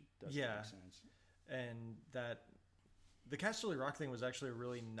 which doesn't make sense. And that the Casterly Rock thing was actually a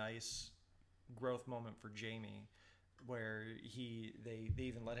really nice growth moment for Jaime, where they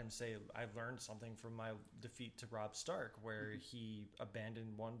even let him say, I learned something from my defeat to Robb Stark, where he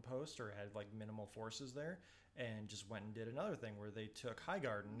abandoned one post or had like minimal forces there and just went and did another thing where they took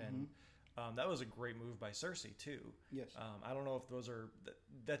Highgarden. And that was a great move by Cersei too. Yes. I don't know if those are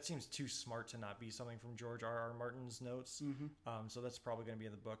that seems too smart to not be something from George R.R. Martin's notes. So that's probably going to be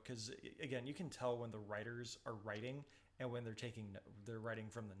in the book, because again, you can tell when the writers are writing and when they're writing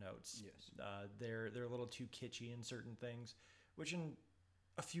from the notes. Yes. They're a little too kitschy in certain things, which in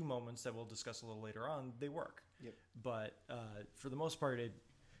a few moments that we'll discuss a little later on, they work. Yep. But for the most part,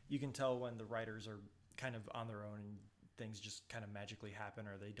 you can tell when the writers are kind of on their own and things just kind of magically happen,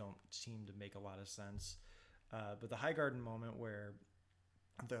 or they don't seem to make a lot of sense. But the Highgarden moment where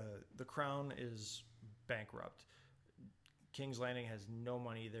the crown is bankrupt, King's Landing has no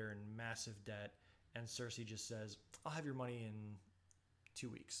money, they're in massive debt, and Cersei just says, I'll have your money in 2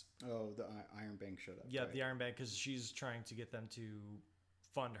 weeks. Oh, the Iron Bank showed up. Yeah, right? The Iron Bank, because she's trying to get them to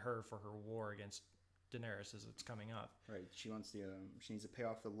fund her for her war against Daenerys as it's coming up. Right. She wants she needs to pay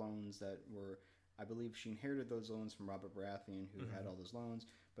off the loans that were, I believe she inherited those loans from Robert Baratheon, who had all those loans,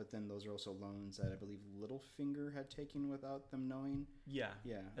 but then those are also loans that I believe Littlefinger had taken without them knowing. Yeah.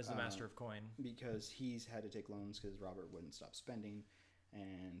 Yeah. As the master of coin. Because he's had to take loans because Robert wouldn't stop spending,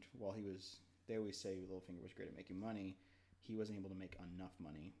 and while they always say Littlefinger was great at making money, he wasn't able to make enough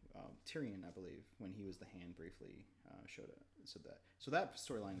money. Tyrion, I believe, when he was the Hand, briefly showed it. So that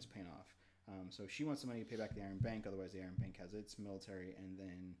storyline is paying off. So she wants the money to pay back the Iron Bank, otherwise the Iron Bank has its military, and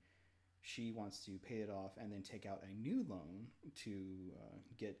then she wants to pay it off and then take out a new loan to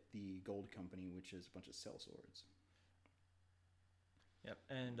get the Gold Company, which is a bunch of sellswords. Yep,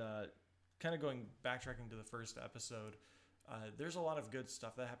 and kind of backtracking to the first episode, there's a lot of good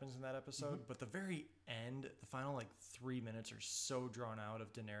stuff that happens in that episode, but the very end, the final 3 minutes are so drawn out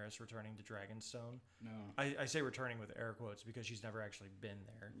of Daenerys returning to Dragonstone. No. I say returning with air quotes because she's never actually been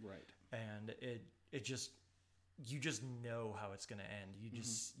there. Right. And it just, you just know how it's going to end. You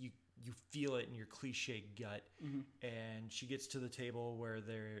just, you feel it in your cliche gut. And she gets to the table where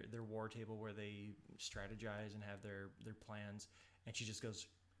their war table where they strategize and have their plans. And she just goes,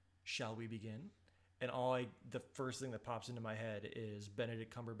 shall we begin? And the first thing that pops into my head is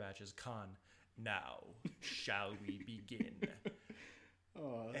Benedict Cumberbatch's Khan. Now, shall we begin?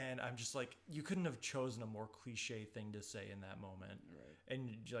 And I'm just like, you couldn't have chosen a more cliche thing to say in that moment. Right. And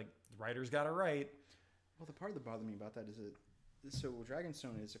the writers got it right. Well, the part that bothered me about that is so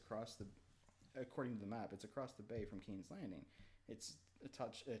Dragonstone is according to the map, it's across the bay from King's Landing. It's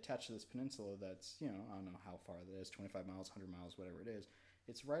attached to this peninsula that's, I don't know how far that is, 25 miles, 100 miles, whatever it is.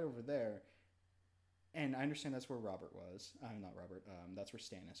 It's right over there. And I understand that's where Robert was. Not Robert. That's where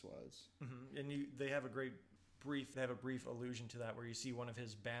Stannis was. And they have a brief allusion to that where you see one of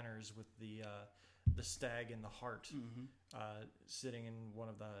his banners with the stag and the heart sitting in one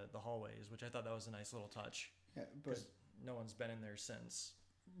of the hallways, which I thought that was a nice little touch. Yeah, but no one's been in there since.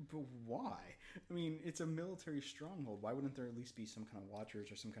 But why? I mean, it's a military stronghold. Why wouldn't there at least be some kind of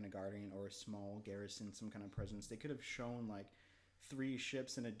watchers or some kind of guardian or a small garrison, some kind of presence? They could have shown 3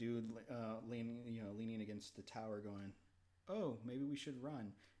 ships and a dude leaning against the tower going, oh, maybe we should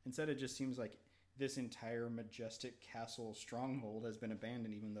run. Instead, it just seems like this entire majestic castle stronghold has been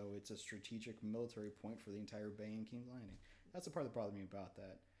abandoned, even though it's a strategic military point for the entire bay in King's Landing. That's the part that bothered me about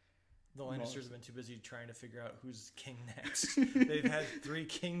that. The Lannisters have been too busy trying to figure out who's king next. They've had 3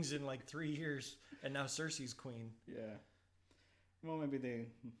 kings in 3 years, and now Cersei's queen. Yeah. Well, maybe they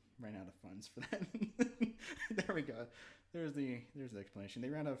ran out of funds for that. There we go. There's the explanation. They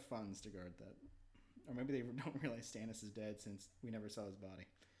ran out of funds to guard that. Or maybe they don't realize Stannis is dead since we never saw his body.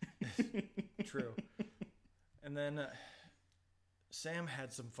 True. And then Sam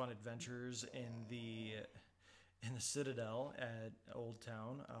had some fun adventures in the Citadel at Old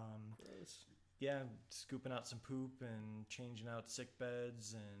Town. Gross. Yeah, scooping out some poop and changing out sick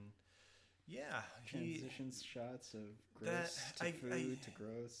beds and transitions shots of gross to food to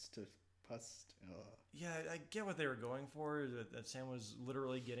gross to pus. Yeah, I get what they were going for, that Sam was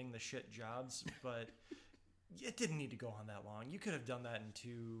literally getting the shit jobs, but it didn't need to go on that long. You could have done that in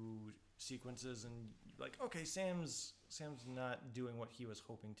 2 sequences, and like, okay, Sam's not doing what he was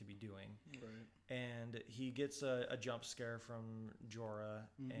hoping to be doing, Right. and he gets a jump scare from Jorah,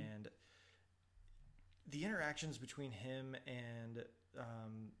 and the interactions between him and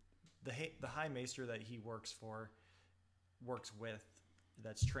the High Maester that he works with,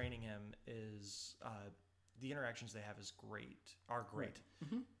 that's training him, is the interactions they have are great,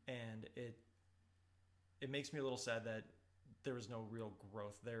 and it makes me a little sad that there was no real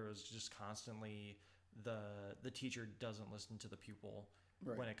growth. There was just constantly the teacher doesn't listen to the pupil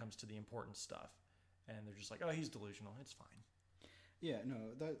when it comes to the important stuff, and they're just like, oh, he's delusional, it's fine. Yeah, no,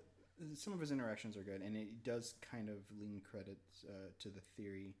 some of his interactions are good, and it does kind of lean credit to the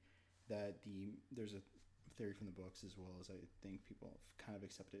theory that there's a theory from the books, as well as I think people have kind of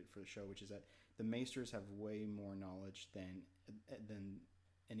accepted for the show, which is that the Maesters have way more knowledge than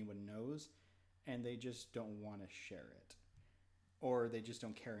anyone knows, and they just don't want to share it, or they just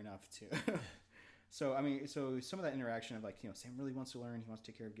don't care enough to. So I mean, so some of that interaction of like, Sam really wants to learn. He wants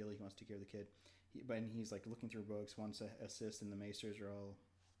to take care of Gilly. He wants to take care of the kid. But he's like looking through books, wants to assist, and the Maesters are all,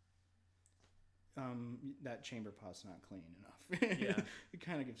 that chamber pot's not clean enough. Yeah. It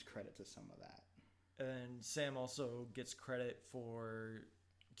kind of gives credit to some of that. And Sam also gets credit for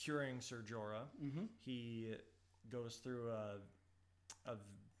curing Ser Jorah. He goes through a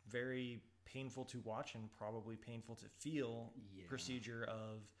very painful to watch and probably painful to feel procedure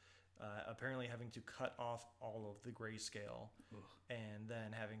of apparently having to cut off all of the grayscale and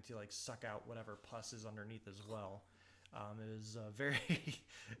then having to like suck out whatever pus is underneath as well. It is a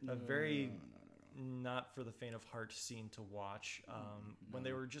very not for the faint of heart scene to watch. When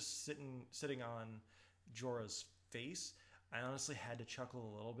they were just sitting on Jorah's face, I honestly had to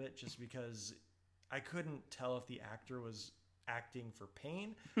chuckle a little bit, just because I couldn't tell if the actor was acting for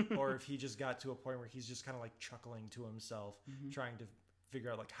pain or if he just got to a point where he's just kind of like chuckling to himself, trying to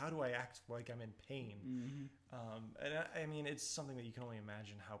figure out like, how do I act like I'm in pain? And I mean, it's something that you can only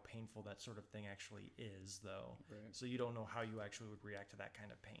imagine how painful that sort of thing actually is, though. Right. So you don't know how you actually would react to that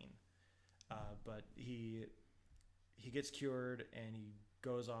kind of pain. But he gets cured, and he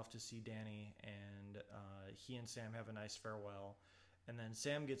goes off to see Dany, and he and Sam have a nice farewell. And then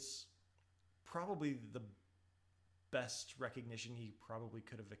Sam gets probably the best recognition he probably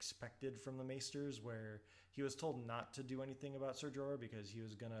could have expected from the Maesters, where he was told not to do anything about Ser Jorah because he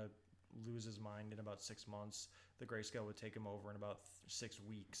was going to lose his mind in about 6 months. The grayscale would take him over in about 6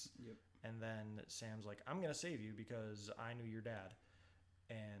 weeks. Yep. And then Sam's like, I'm going to save you because I knew your dad.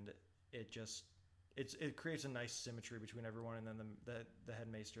 And it creates a nice symmetry between everyone. And then the head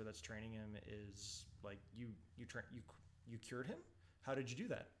Maester that's training him is like, you cured him? How did you do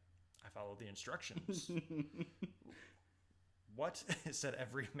that? I followed the instructions. What? Said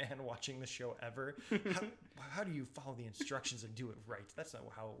every man watching the show ever. How do you follow the instructions and do it right? That's not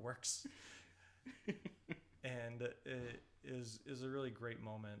how it works. And it is a really great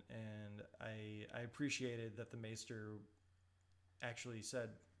moment, and I appreciated that the Maester actually said,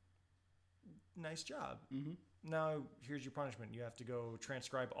 nice job. Now here's your punishment. You have to go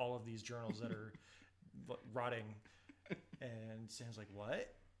transcribe all of these journals that are rotting. And Sam's like,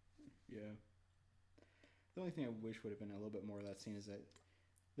 what? Yeah. The only thing I wish would have been a little bit more of that scene is that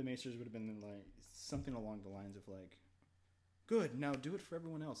the Maesters would have been like something along the lines of like, good, now do it for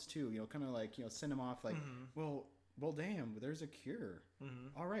everyone else too. Kind of like, send them off like, well, damn, there's a cure.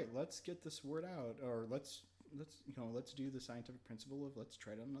 All right, let's get this word out, or let's do the scientific principle of let's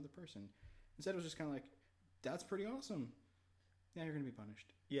try it on another person. Instead, it was just kind of like, that's pretty awesome. Yeah, you're gonna be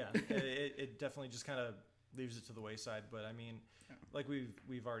punished. Yeah, it definitely just kind of leaves it to the wayside. But I mean, like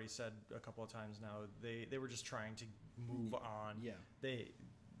we've already said a couple of times now, they were just trying to move on. Yeah. They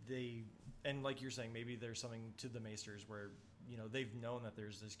and like you're saying, maybe there's something to the Maesters where they've known that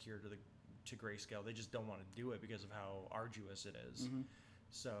there's this cure to grayscale. They just don't want to do it because of how arduous it is.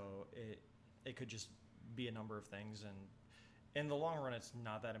 So it could just be a number of things, and in the long run, it's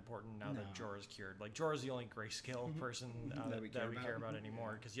not that important now that Jorah's cured. Like, Jorah's the only grayscale person that we care about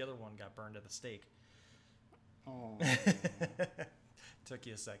anymore, because the other one got burned at the stake. Oh. Took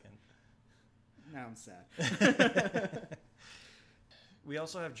you a second. Now I'm sad. We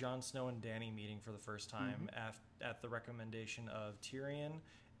also have Jon Snow and Dany meeting for the first time at the recommendation of Tyrion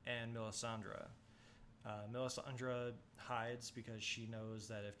and Melisandre. Melisandre hides because she knows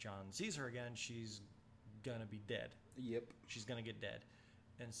that if Jon sees her again, she's gonna be dead. Yep. She's gonna get dead.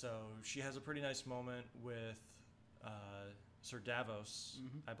 And so she has a pretty nice moment with Sir Davos,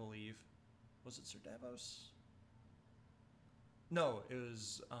 I believe. Was it Sir Davos? No, it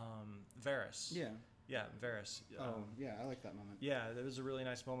was Varys. Yeah. Yeah, Varys. Yeah, I like that moment. Yeah, there was a really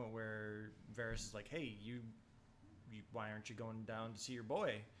nice moment where Varys is like, hey, you why aren't you going down to see your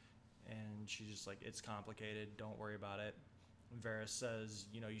boy? and she's just like, it's complicated, don't worry about it. And Varys says,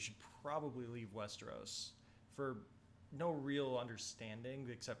 you know, you should probably leave Westeros for no real understanding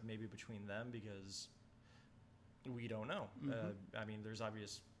except maybe between them, because we don't know. I mean, there's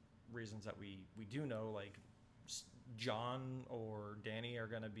obvious reasons that we do know, like Jon or Dany are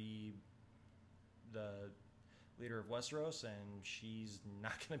going to be the leader of Westeros, and she's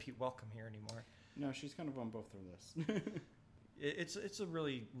not going to be welcome here anymore. No, she's kind of on both their lists. It's a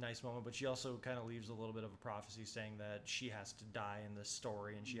really nice moment, but she also kind of leaves a little bit of a prophecy saying that she has to die in this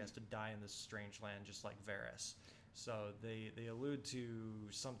story, and she has to die in this strange land just like Varys. So they allude to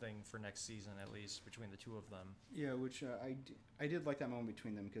something for next season, at least, between the two of them. Yeah, which I did like that moment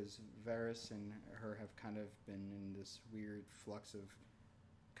between them, because Varys and her have kind of been in this weird flux of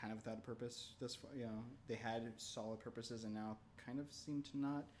kind of without a purpose. They had solid purposes and now kind of seem to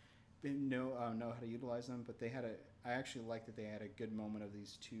not know how to utilize them. But I actually like that they had a good moment of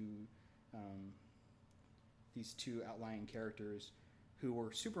these two outlying characters who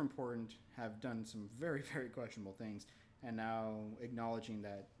were super important, have done some very, very questionable things, and now acknowledging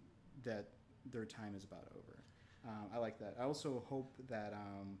that their time is about over. I like that. I also hope that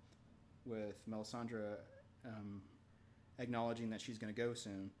with Melisandre acknowledging that she's going to go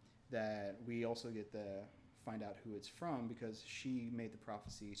soon, that we also get to find out who it's from, because she made the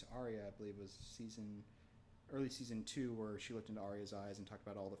prophecy to Arya, I believe it was early season 2, where she looked into Arya's eyes and talked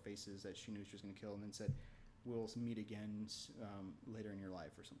about all the faces that she knew she was going to kill, and then said, we'll meet again later in your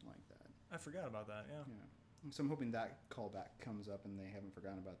life, or something like that. I forgot about that. Yeah. So I'm hoping that callback comes up and they haven't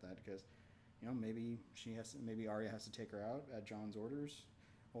forgotten about that, because maybe Arya has to take her out at Jon's orders,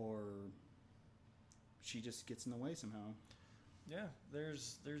 or she just gets in the way somehow. Yeah,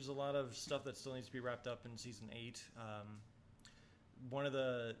 there's a lot of stuff that still needs to be wrapped up in season 8. One of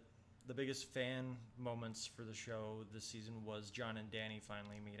the biggest fan moments for the show this season was Jon and Dany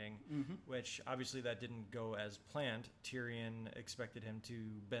finally meeting, which obviously that didn't go as planned. Tyrion expected him to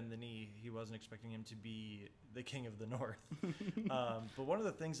bend the knee. He wasn't expecting him to be the king of the North. But one of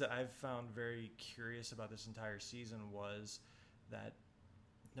the things that I've found very curious about this entire season was that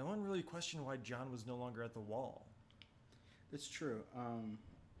no one really questioned why Jon was no longer at the Wall. That's true.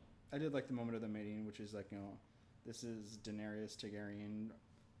 I did like the moment of the meeting, which is like, this is Daenerys Targaryen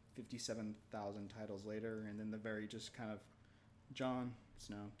 57,000 titles later, and then the very just kind of Jon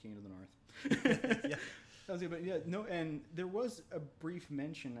Snow, King of the North. Yeah. That was good, but yeah, no, and there was a brief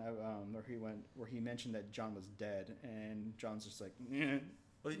mention of where he mentioned that Jon was dead, and Jon's just like,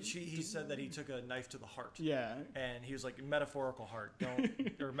 Well, he said that he took a knife to the heart. Yeah. And he was like, metaphorical heart,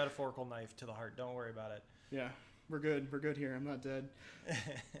 or metaphorical knife to the heart. Don't worry about it. Yeah. We're good here. I'm not dead.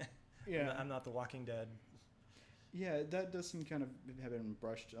 Yeah. I'm not the Walking Dead. Yeah, that does seem kind of have been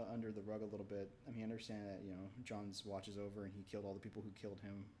brushed under the rug a little bit. I mean, I understand that, Jon's watch is over and he killed all the people who killed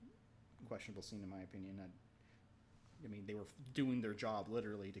him. Questionable scene, in my opinion. I mean, they were doing their job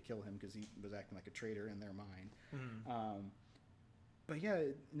literally to kill him because he was acting like a traitor in their mind. But yeah,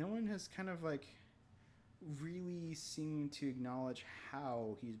 no one has kind of like really seemed to acknowledge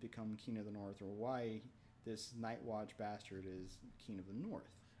how he's become King of the North, or why this Night Watch bastard is King of the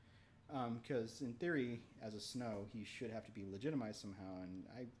North. Because in theory, as a Snow, he should have to be legitimized somehow, and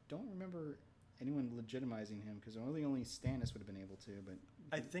I don't remember anyone legitimizing him, because only Stannis would have been able to. But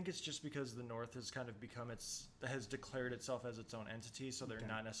I think it's just because the North has kind of has declared itself as its own entity, so they're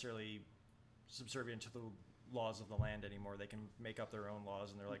not necessarily subservient to the laws of the land anymore. They can make up their own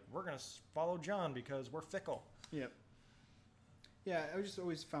laws, and they're like, we're going to follow Jon because we're fickle. Yep. Yeah, I just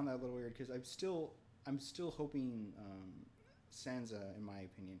always found that a little weird, because I'm still hoping Sansa, in my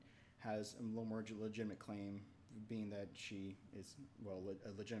opinion, has a little more legitimate claim, being that she is,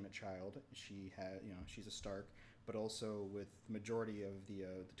 a legitimate child. She she's a Stark, but also with the majority of the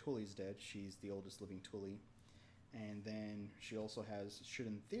Tullys dead, she's the oldest living Tully. And then she also should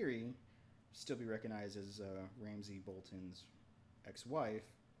in theory still be recognized as Ramsay Bolton's ex-wife,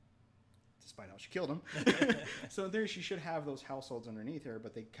 despite how she killed him. So in theory, she should have those households underneath her,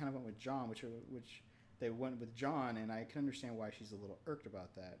 but they kind of went with Jon, which they went with Jon, and I can understand why she's a little irked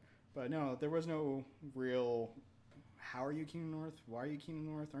about that. But no, there was no real, how are you King of the North? Why are you King of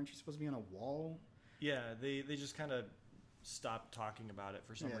the North? Aren't you supposed to be on a wall? Yeah, they just kind of stopped talking about it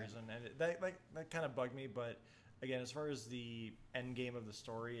for some reason, and that kind of bugged me. But again, as far as the end game of the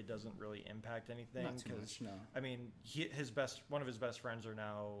story, it doesn't really impact anything. Not too much, no. I mean, one of his best friends are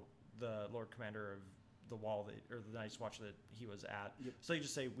now the Lord Commander of the Wall, or the Night's Watch that he was at. Yep. So you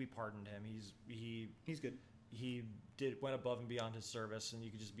just say, we pardoned him. He's good. He went above and beyond his service, and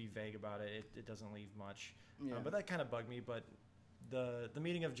you could just be vague about it. It doesn't leave much. Yeah. But that kind of bugged me. But the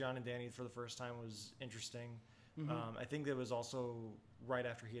meeting of Jon and Dany for the first time was interesting. Mm-hmm. I think there was also right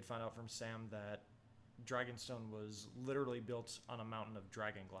after he had found out from Sam that Dragonstone was literally built on a mountain of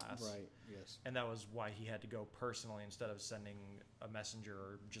dragon glass. Right. Yes. And that was why he had to go personally instead of sending a messenger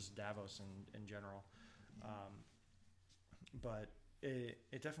or just Davos in general. But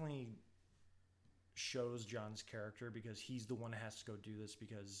it definitely shows Jon's character because he's the one that has to go do this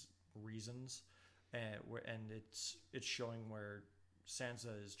because reasons, and it's showing where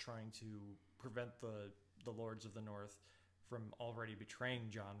Sansa is trying to prevent the Lords of the North from already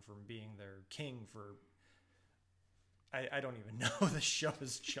betraying Jon from being their king for. I don't even know. The show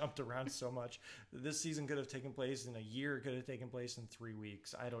has jumped around so much. This season could have taken place in a year. It could have taken place in 3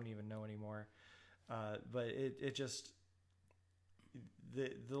 weeks. I don't even know anymore. But it just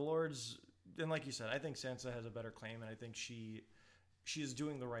the Lords, and like you said, I think Sansa has a better claim, and I think she is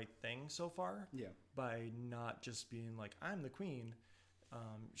doing the right thing so far. Yeah. By not just being like I'm the queen.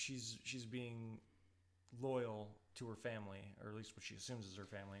 She's being loyal to her family, or at least what she assumes is her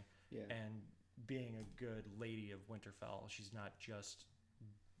family. Yeah. And being a good lady of Winterfell. She's not just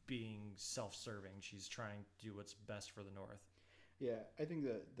being self-serving. She's trying to do what's best for the North. Yeah, I think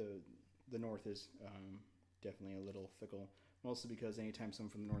the North is definitely a little fickle, mostly because anytime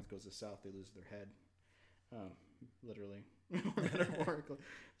someone from the North goes to the South, they lose their head, literally, metaphorically.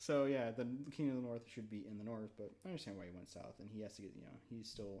 So yeah, the King of the North should be in the North, but I understand why he went South, and he has to get. He's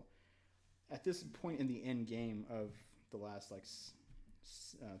still at this point in the end game of the last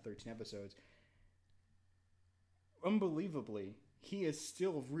 13 episodes. Unbelievably, he is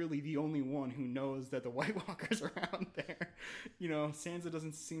still really the only one who knows that the White Walkers are out there. Sansa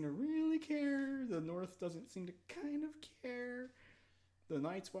doesn't seem to really care. The North doesn't seem to kind of care. The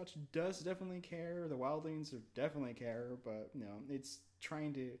Night's Watch does definitely care. The Wildlings definitely care, but it's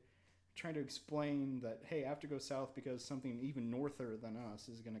trying to explain that, hey, I have to go south because something even norther than us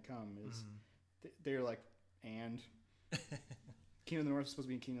is going to come. They're like, and King of the North is supposed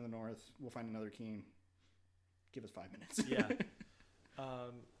to be King of the North. We'll find another king. Give us 5 minutes. Yeah.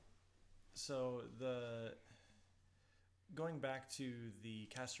 So going back to the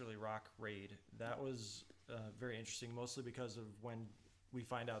Casterly Rock raid, that was very interesting, mostly because of when we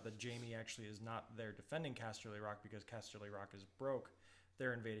find out that Jaime actually is not there defending Casterly Rock because Casterly Rock is broke.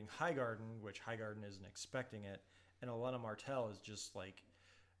 They're invading Highgarden, which Highgarden isn't expecting it, and Olenna Martell is just like.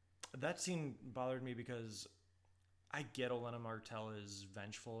 That scene bothered me because I get Olenna Martell is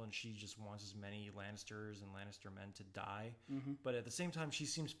vengeful and she just wants as many Lannisters and Lannister men to die. Mm-hmm. But at the same time, she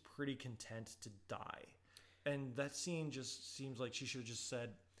seems pretty content to die. And that scene just seems like she should have just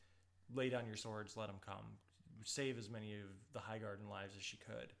said, lay down your swords, let them come. Save as many of the Highgarden lives as she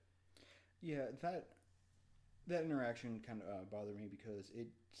could. Yeah, that interaction kind of bothered me because it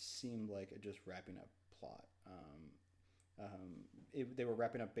seemed like just wrapping up plot. They were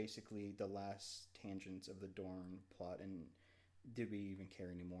wrapping up basically the last tangents of the Dorne plot, and did we even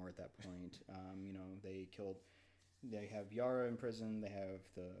care anymore at that point? They have Yara in prison. They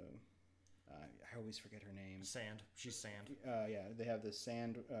have I always forget her name. Sand. She's Sand. Yeah, they have the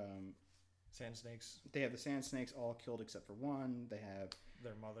Sand. Sand Snakes. They have the Sand Snakes all killed except for one. They have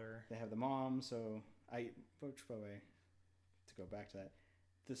their mother. They have the mom. So which, by the way, to go back to that.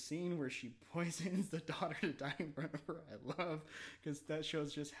 The scene where she poisons the daughter to die in front of her, I love, because that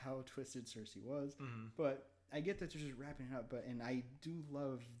shows just how twisted Cersei was. Mm-hmm. But I get that they're just wrapping it up, and I do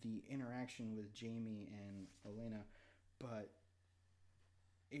love the interaction with Jaime and Olenna, but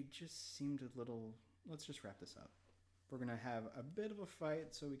it just seemed a little. Let's just wrap this up. We're gonna have a bit of a fight,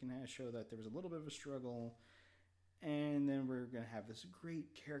 so we can show that there was a little bit of a struggle, and then we're gonna have this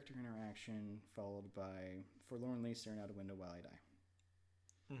great character interaction followed by forlornly staring out a window while I die.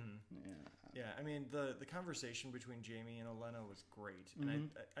 Mm-hmm. Yeah. I mean, the conversation between Jaime and Olenna was great, and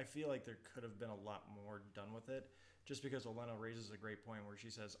mm-hmm. I feel like there could have been a lot more done with it. Just because Olenna raises a great point where she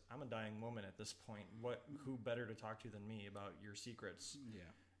says, "I'm a dying woman at this point. Who better to talk to than me about your secrets?" Yeah.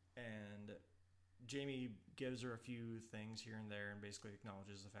 And Jaime gives her a few things here and there, and basically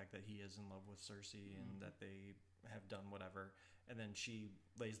acknowledges the fact that he is in love with Cersei and that they have done whatever. And then she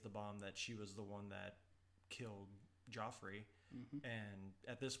lays the bomb that she was the one that killed Joffrey. Mm-hmm. And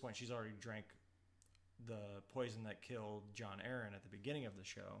at this point, she's already drank the poison that killed Jon Arryn at the beginning of the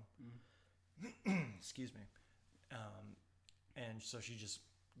show. Mm-hmm. Excuse me. And so she just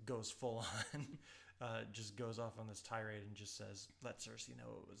goes full on, just goes off on this tirade and just says, "Let Cersei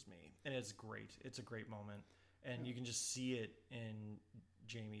know it was me." And it's great. It's a great moment. And you can just see it in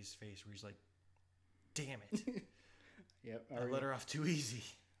Jaime's face where he's like, "Damn it." Yep. I let her off too easy.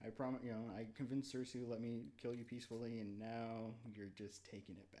 I promise, I convinced Cersei to let me kill you peacefully, and now you're just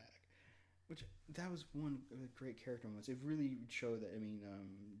taking it back. Which, that was one of the great character moments. It really showed that,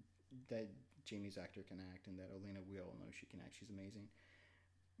 that Jaime's actor can act, and that Olenna, we all know she can act. She's amazing.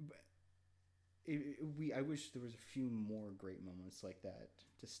 I wish there was a few more great moments like that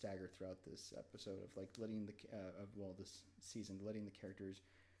to stagger throughout this episode of like letting this season, letting the characters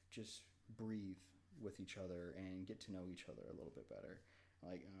just breathe with each other and get to know each other a little bit better.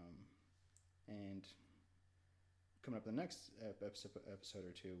 Like, and coming up the next episode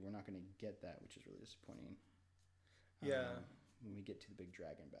or two, we're not going to get that, which is really disappointing. Yeah. When we get to the big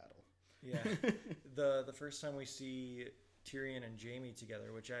dragon battle. Yeah. The first time we see Tyrion and Jaime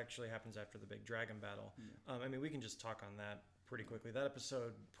together, which actually happens after the big dragon battle. Yeah. I mean, we can just talk on that pretty quickly. That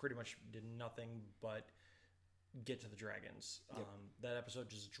episode pretty much did nothing but get to the dragons. Yep. That episode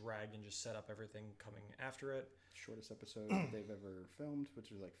just dragged and just set up everything coming after it. Shortest episode they've ever filmed,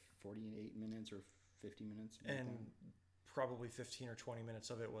 which was like 48 minutes or 50 minutes. And probably 15 or 20 minutes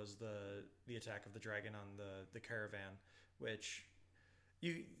of it was the attack of the dragon on the caravan, which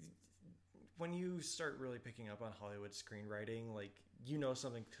when you start really picking up on Hollywood screenwriting, like, you know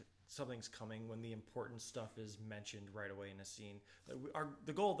something's coming when the important stuff is mentioned right away in a scene.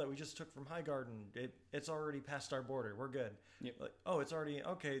 The gold that we just took from Highgarden, it's already past our border. We're good. Yep. Like, oh, it's already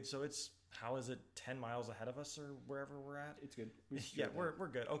okay. So how is it 10 miles ahead of us or wherever we're at? It's good. Yeah, we're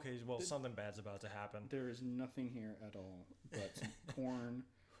good. Okay, well, something bad's about to happen. There is nothing here at all but some corn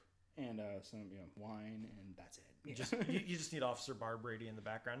and some wine, and that's it. You just need Officer Barbrady in the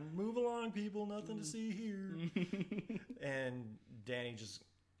background. Move along, people. Nothing to see here. And Dany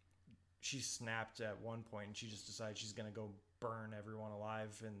she snapped at one point, and she just decided she's going to go burn everyone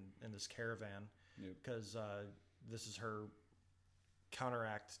alive in this caravan because this is her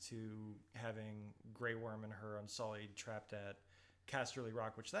counteract to having Grey Worm and her Unsullied trapped at Casterly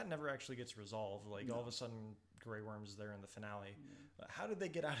Rock, which that never actually gets resolved. Like, all of a sudden, Grey Worm's there in the finale. How did they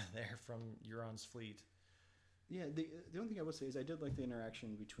get out of there from Euron's fleet? Yeah, the only thing I would say is I did like the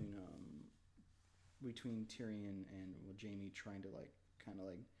interaction between Tyrion and Jaime, trying to kind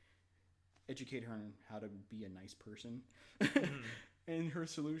of educate her on how to be a nice person. And her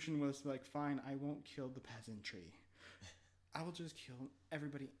solution was like, fine, I won't kill the peasantry. I will just kill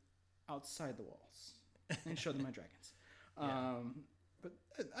everybody outside the walls and show them my dragons. Yeah. But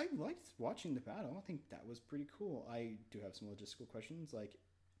I liked watching the battle. I think that was pretty cool. I do have some logistical questions. Like,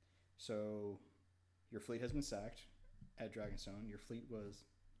 so your fleet has been sacked at Dragonstone. Your fleet was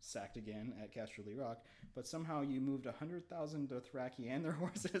sacked again at Casterly Rock. But somehow you moved 100,000 Dothraki and their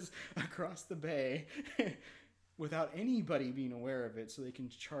horses across the bay without anybody being aware of it, so they can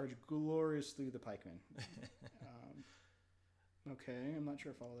charge gloriously the pikemen. Okay, I'm not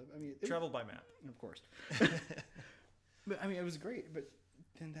sure if all of it. I mean, travel by map, of course. But I mean, it was great. But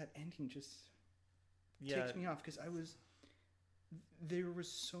then that ending just takes me off, because there was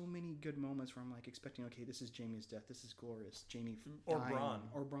so many good moments where I'm like expecting, okay, this is Jaime's death, this is glorious. Jaime or dying,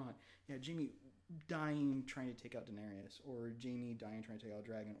 Bronn. Yeah, Jaime dying trying to take out Daenerys, or Jaime dying trying to take out a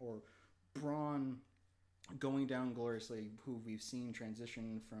dragon, or Bronn going down gloriously, who we've seen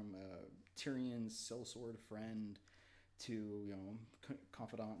transition from Tyrion's sellsword friend to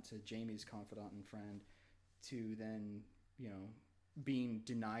confidant, to Jaime's confidant and friend, to then being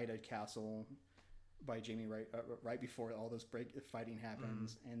denied a castle by Jaime right before all this fighting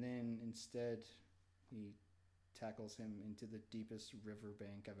happens, and then instead he tackles him into the deepest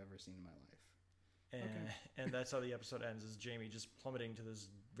riverbank I've ever seen in my life. And that's how the episode ends, is Jaime just plummeting to this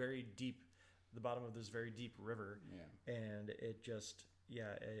very deep, the bottom of this very deep river. Yeah. And it just,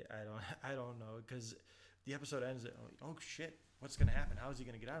 I don't know, because the episode ends at, oh shit, what's going to happen? How is he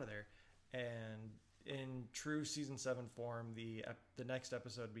going to get out of there? And in true season 7 form, the next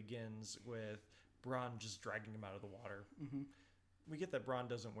episode begins with Bronn just dragging him out of the water. Mm-hmm. We get that Bronn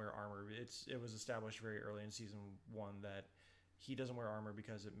doesn't wear armor. It was established very early in season 1 that he doesn't wear armor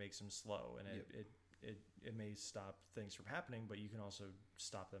because it makes him slow, and it may stop things from happening, but you can also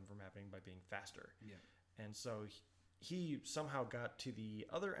stop them from happening by being faster. Yeah. And so he somehow got to the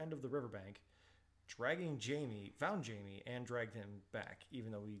other end of the riverbank, found Jaime, and dragged him back,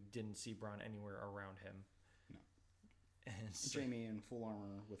 even though we didn't see Bronn anywhere around him. No. And so, Jaime in full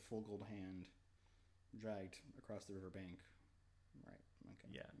armor with full gold hand, dragged across the riverbank. Right.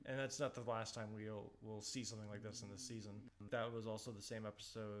 Okay. Yeah, and that's not the last time we'll see something like this in this season. That was also the same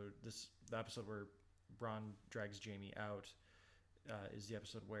episode. The episode where Bronn drags Jaime out is the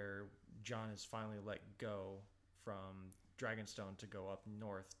episode where Jon is finally let go from Dragonstone to go up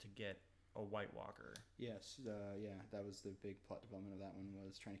north to get a White Walker. Yes, that was the big plot development of that one,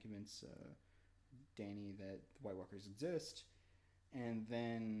 was trying to convince Dany that the White Walkers exist. And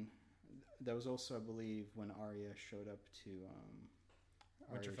then that was also, I believe, when Arya showed up to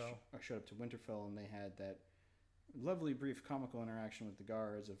Winterfell. Showed up to Winterfell, and they had that lovely brief comical interaction with the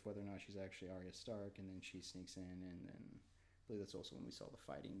guards of whether or not she's actually Arya Stark, and then she sneaks in and then believe that's also when we saw the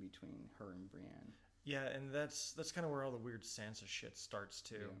fighting between her and Brienne. Yeah, and that's kind of where all the weird Sansa shit starts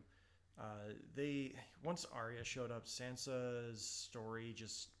too. They once Arya showed up, Sansa's story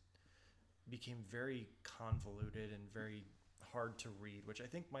just became very convoluted and very hard to read, which I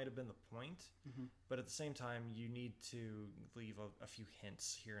think might have been the point. Mm-hmm. But at the same time, you need to leave a few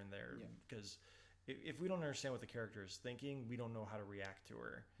hints here and there because if we don't understand what the character is thinking, we don't know how to react to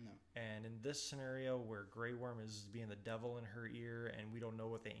her. No. And in this scenario where Grey Worm is being the devil in her ear and we don't know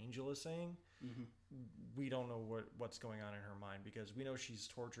what the angel is saying, Mm-hmm. we don't know what's going on in her mind, because we know she's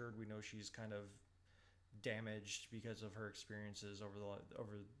tortured, we know she's kind of damaged because of her experiences over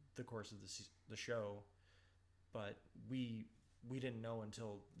the course of the show, but we didn't know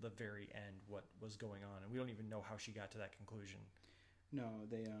until the very end what was going on, and we don't even know how she got to that conclusion. No,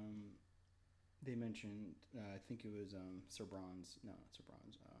 they mentioned, I think it was Sir Bronze, no, not Sir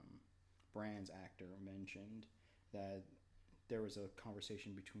Bronze, Bran's actor mentioned that there was a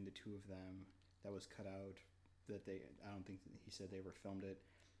conversation between the two of them that was cut out, that I don't think he said they ever filmed it,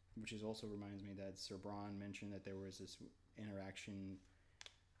 which is also reminds me that Sir Bronn mentioned that there was this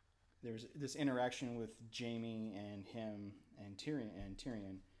interaction with Jaime and him and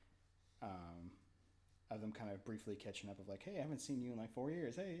Tyrion, of them kind of briefly catching up of like, hey, I haven't seen you in like 4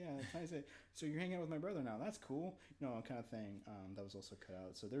 years. Hey, yeah, it's nice. So you're hanging out with my brother now. That's cool. Kind of thing. That was also cut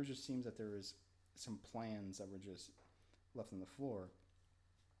out. So there just seems that there was some plans that were just left on the floor.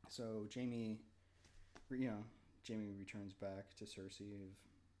 So Jaime returns back to Cersei.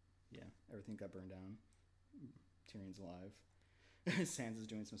 Everything got burned down. Tyrion's alive. Sansa's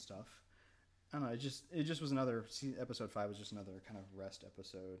doing some stuff. I don't know. It just was another. Episode 5 was just another kind of rest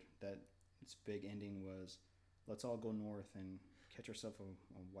episode. That its big ending was, let's all go north and catch ourselves a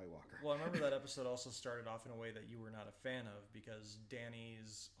White Walker. Well, I remember that episode also started off in a way that you were not a fan of, because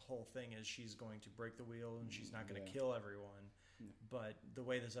Dany's whole thing is she's going to break the wheel and she's not going to kill everyone. Yeah. But the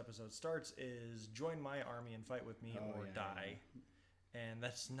way this episode starts is, join my army and fight with me or die. Yeah. And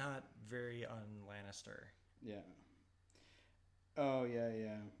that's not very un-Lannister. Yeah. Oh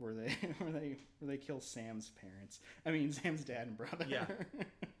yeah. Where they kill Sam's parents. I mean Sam's dad and brother. Yeah.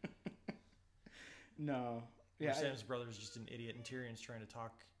 No. Yeah. Sam's brother's just an idiot, and Tyrion's trying to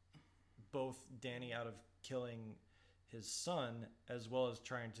talk both Dany out of killing his son, as well as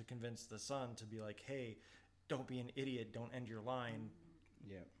trying to convince the son to be like, hey, don't be an idiot, don't end your line.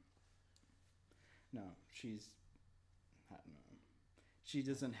 Yeah. No, I don't know. She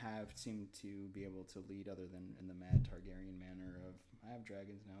doesn't seem to be able to lead other than in the mad Targaryen manner of, I have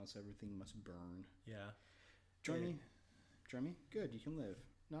dragons now, so everything must burn. Yeah. Join me? Good, you can live.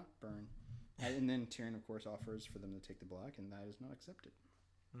 Not burn. And then Tyrion, of course, offers for them to take the black, and that is not accepted.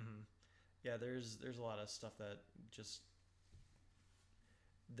 Mm-hmm. Yeah, there's a lot of stuff that just...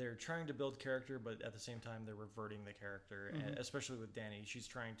 They're trying to build character, but at the same time, they're reverting the character, mm-hmm. Especially with Dany. She's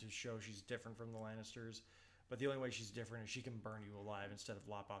trying to show she's different from the Lannisters, but the only way she's different is she can burn you alive instead of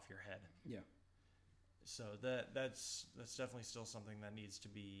lop off your head. Yeah. So that's definitely still something that needs to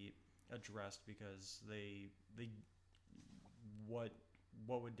be addressed, because what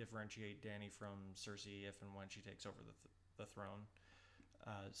would differentiate Dany from Cersei if and when she takes over the throne?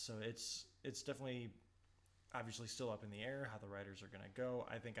 So it's definitely obviously still up in the air how the writers are going to go.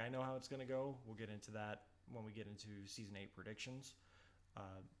 I think I know how it's going to go. We'll get into that when we get into season 8 predictions.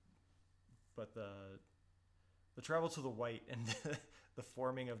 But the travel to the White and the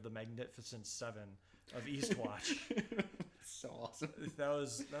forming of the Magnificent Seven of Eastwatch. So awesome. That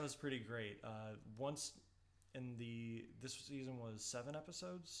was pretty great. Once in this season was 7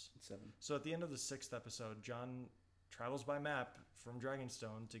 episodes. 7. So at the end of the 6th episode, Jon travels by map from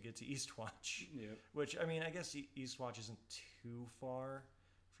Dragonstone to get to Eastwatch. Yep. Which, I mean, I guess Eastwatch isn't too far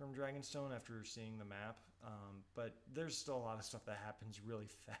from Dragonstone after seeing the map, but there's still a lot of stuff that happens really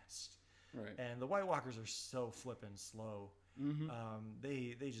fast. Right. And the White Walkers are so flippin' slow. Mm-hmm.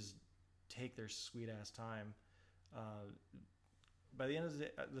 They just take their sweet ass time. By the end of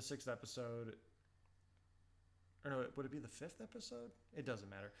the 6th episode, or no, would it be the 5th episode? It doesn't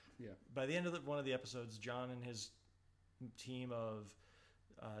matter. Yeah. By the end of one of the episodes, Jon and his team of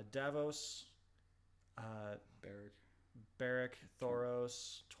Davos, Beric,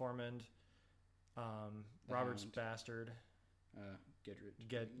 Thoros, Tormund, Robert's Hound. bastard,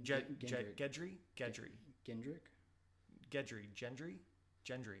 Gendry.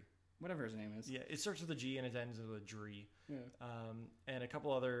 Gendry. Whatever his name is. Yeah, it starts with a G and it ends with a Dree. Yeah. And a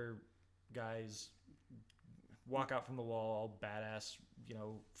couple other guys walk out from the wall, all badass,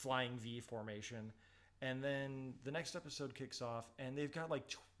 flying V formation. And then the next episode kicks off, and they've got like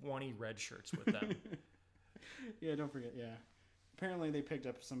 20 red shirts with them. Yeah, don't forget. Yeah, apparently they picked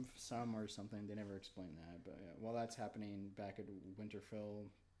up some or something. They never explained that. But yeah, while that's happening back at Winterfell,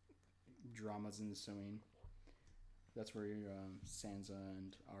 drama's ensuing. That's where Sansa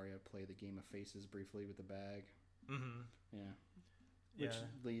and Arya play the game of faces briefly with the bag. Mm-hmm. Yeah. Which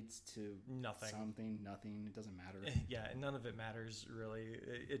leads to nothing. Nothing. It doesn't matter. Yeah, and none of it matters really.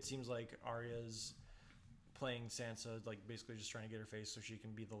 It seems like Arya's playing Sansa, like basically just trying to get her face so she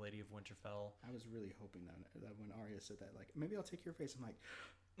can be the Lady of Winterfell. I was really hoping that when Arya said that, like, maybe I'll take your face. I'm like,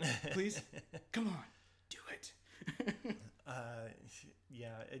 please, come on, do it. Yeah,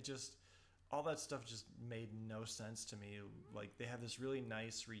 it just, all that stuff just made no sense to me. Like, they have this really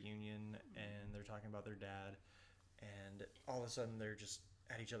nice reunion and they're talking about their dad, and all of a sudden they're just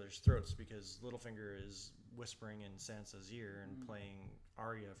at each other's throats because Littlefinger is whispering in Sansa's ear and playing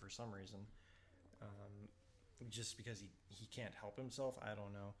Arya for some reason. Just because he can't help himself, I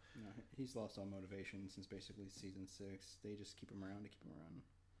don't know. No, he's lost all motivation since basically season 6. They just keep him around to keep him around.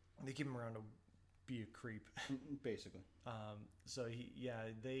 They keep him around to be a creep, basically. So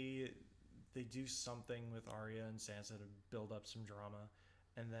they do something with Arya and Sansa to build up some drama,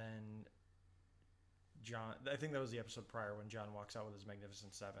 and then Jon. I think that was the episode prior when Jon walks out with his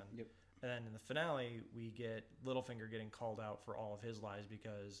Magnificent Seven. Yep. And then in the finale, we get Littlefinger getting called out for all of his lies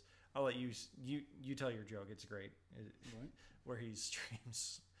because I'll let you tell your joke. It's great. What? Where he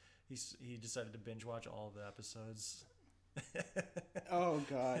streams. He decided to binge watch all of the episodes. Oh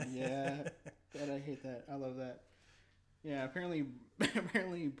God, yeah. God, I hate that. I love that. Yeah, apparently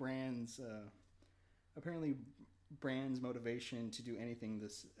Bran's motivation to do anything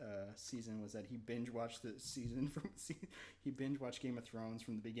this season was that he binge watched the season he binge watched Game of Thrones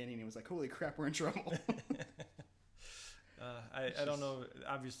from the beginning and was like, holy crap, we're in trouble. I don't know.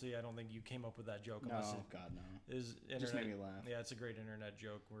 Obviously, I don't think you came up with that joke. No, God, no. It just made me laugh. Yeah, it's a great internet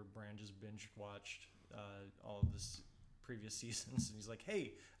joke where Bran just binge watched all of this previous seasons, and he's like,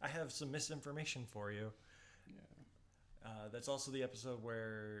 "Hey, I have some misinformation for you." Yeah. That's also the episode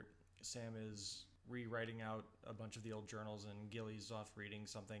where Sam is rewriting out a bunch of the old journals, and Gilly's off reading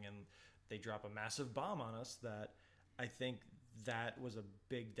something, and they drop a massive bomb on us. That I think that was a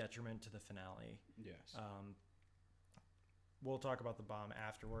big detriment to the finale. Yes. We'll talk about the bomb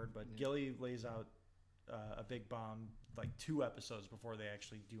afterward, but Gilly lays out a big bomb like 2 episodes before they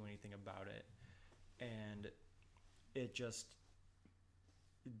actually do anything about it. And it just...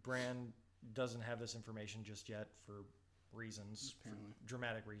 Bran doesn't have this information just yet for reasons, for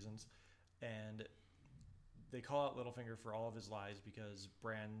dramatic reasons. And they call out Littlefinger for all of his lies because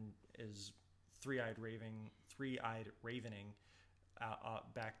Bran is three-eyed ravening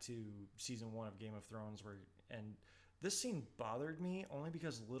back to season 1 of Game of Thrones, and this scene bothered me only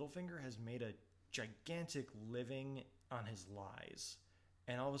because Littlefinger has made a gigantic living on his lies.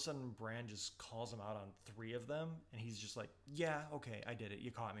 And all of a sudden, Bran just calls him out on 3 of them. And he's just like, yeah, okay, I did it. You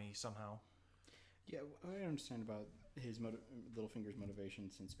caught me somehow. Yeah, what I understand about Littlefinger's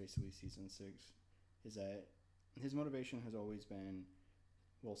motivation since basically season 6 is that his motivation has always been,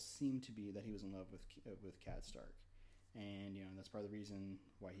 well, seemed to be that he was in love with Cad Stark. And, that's part of the reason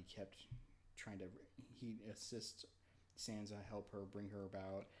why he kept trying to... He assists Sansa, help her bring her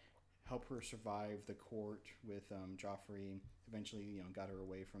about, help her survive the court with Joffrey. Eventually, got her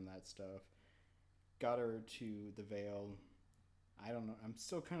away from that stuff. Got her to the Vale. I don't know. I'm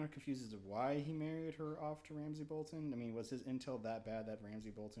still kind of confused as to why he married her off to Ramsay Bolton. I mean, was his intel that bad that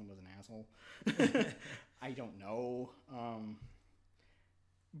Ramsay Bolton was an asshole? I don't know.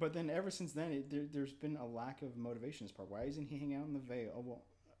 But then ever since then, there's been a lack of motivation as part. Why isn't he hanging out in the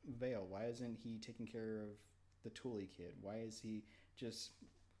Vale? Why isn't he taking care of the Tully kid? Why is he just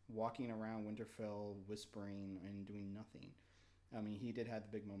walking around Winterfell whispering and doing nothing? I mean, he did have the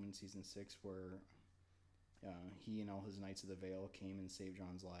big moment in season 6 where he and all his Knights of the Vale came and saved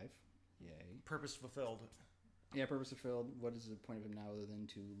Jon's life. Yay. Purpose fulfilled. Yeah, purpose fulfilled. What is the point of him now other than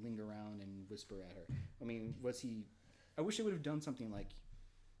to linger around and whisper at her? I mean, I wish they would have done something like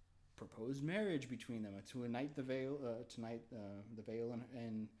proposed marriage between them, to unite the Vale, the Vale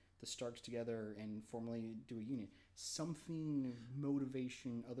and the Starks together and formally do a union. Something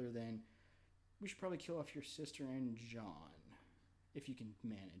motivation other than we should probably kill off your sister and Jon if you can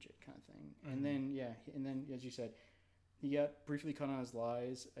manage it, kind of thing. Mm-hmm. And then as you said, he got briefly caught on his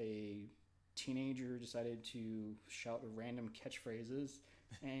lies. A teenager decided to shout random catchphrases,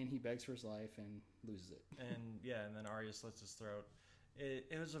 and he begs for his life and loses it. And then Arya slits his throat.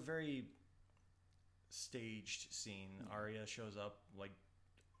 It was a very staged scene. Arya shows up like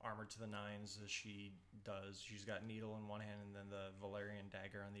armored to the nines as she does. She's got needle in one hand and then the Valyrian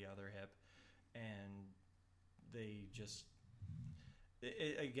dagger on the other hip, and they just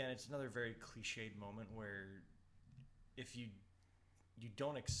again, it's another very cliched moment where if you you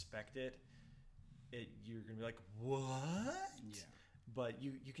don't expect it, you're gonna be like, what? Yeah. But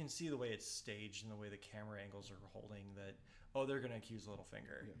you can see the way it's staged and the way the camera angles are holding that, oh, they're gonna accuse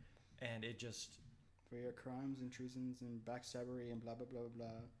Littlefinger, and it just For your crimes and treasons and backstabbery and blah blah blah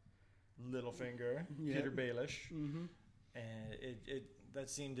blah. Littlefinger, Yeah. Peter Baelish, Mm-hmm. and it that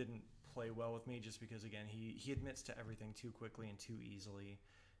scene didn't play well with me just because again he admits to everything too quickly and too easily.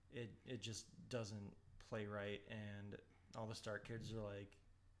 It just doesn't play right, and all the Stark kids are like,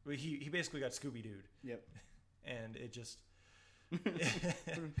 well, he basically got Scooby-Dooed, Yep. and it just Would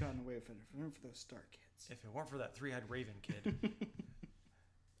have gotten away with it if it weren't for those Stark kids. if it weren't for that three-eyed raven kid.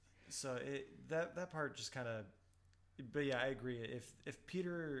 So that part just kind of, but yeah, I agree. If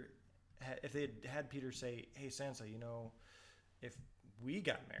Peter, if they had Peter say, "Hey Sansa, you know, if we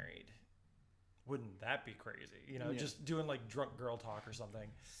got married, wouldn't that be crazy?" You know, Yeah. just doing like drunk girl talk or something.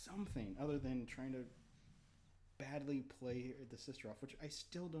 Something other than trying to badly play the sister off, which I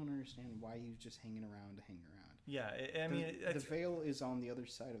still don't understand why he's just hanging around to hang around. Yeah, I mean, the veil is on the other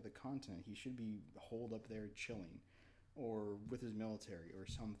side of the continent. He should be holed up there chilling, or with his military or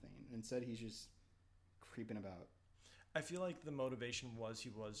something. Instead, he's just creeping about. I feel like the motivation was he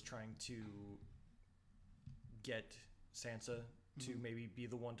was trying to get Sansa to maybe be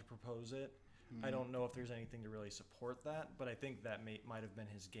the one to propose it. I don't know if there's anything to really support that, but I think that might have been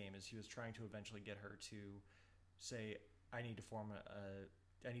his game, is he was trying to eventually get her to say, I need to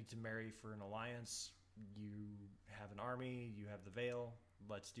I need to marry for an alliance. You have an army, you have the veil,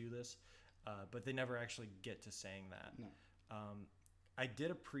 let's do this. But they never actually get to saying that. No. I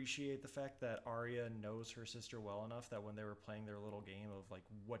did appreciate the fact that Arya knows her sister well enough that when they were playing their little game of like,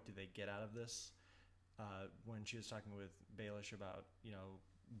 what do they get out of this? When she was talking with Baelish about, you know,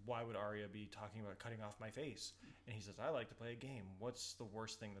 why would Arya be talking about cutting off my face? And he says, I like to play a game. What's the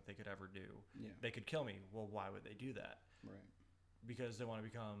worst thing that they could ever do? Yeah. They could kill me. Well, why would they do that? Right. Because they want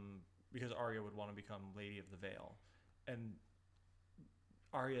to because Arya would want to become Lady of the Vale. And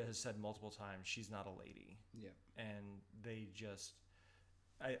Arya has said multiple times she's not a lady. Yeah. And they just,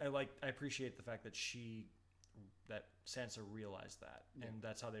 I appreciate the fact that that Sansa realized that, and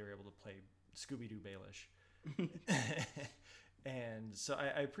that's how they were able to play Scooby-Doo Baelish. And so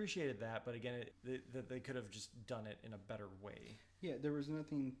I appreciated that, but again, they could have just done it in a better way. Yeah, there was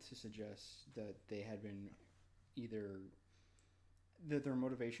nothing to suggest that they had been either that their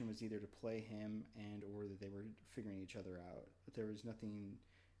motivation was either to play him and or that they were figuring each other out. But there was nothing,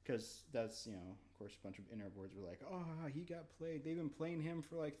 because that's, you know, of course, a bunch of inner boards were like, oh, he got played. They've been playing him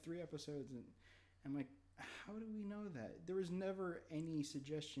for like 3 episodes. And I'm like, how do we know that? There was never any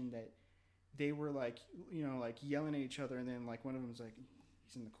suggestion that they were like, you know, like yelling at each other. And then like one of them was like,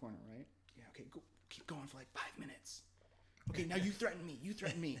 he's in the corner, right? Yeah, okay, go, keep going for like 5 minutes. Okay, now you threaten me. You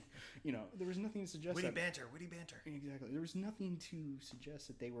threaten me. You know, there was nothing to suggest Witty that. banter. Exactly. There was nothing to suggest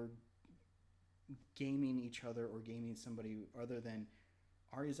that they were gaming each other or gaming somebody other than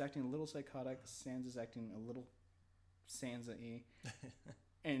Arya's acting a little psychotic, Sansa's acting a little Sansa-y.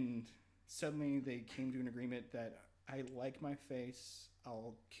 And suddenly they came to an agreement that I like my face,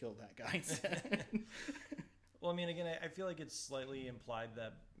 I'll kill that guy instead. Well, I mean, again, I feel like it's slightly implied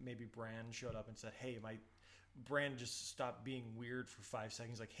that maybe Bran showed up and said, hey, Bran just stopped being weird for 5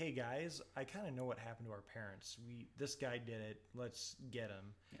 seconds. Like, hey guys, I kind of know what happened to our parents. This guy did it. Let's get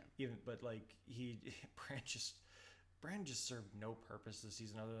him. Yeah. But like Bran just served no purpose this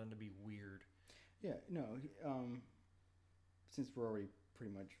season other than to be weird. Yeah. No. Since we're already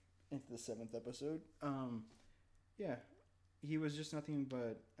pretty much into the 7th episode, yeah, he was just nothing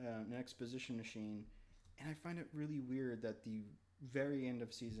but an exposition machine, and I find it really weird that the very end of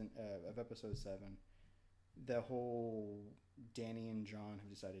episode 7. The whole Danny and Jon have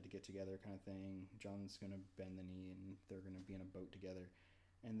decided to get together kind of thing. Jon's gonna bend the knee and they're gonna be in a boat together,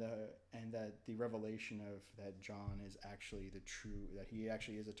 and that the revelation of that Jon is actually that he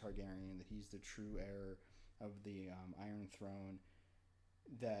actually is a Targaryen, that he's the true heir of the Iron Throne.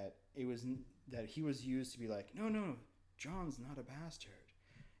 That he was used to be like, no, Jon's not a bastard.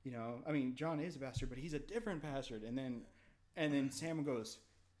 You know, I mean, Jon is a bastard, but he's a different bastard. And then Sam goes,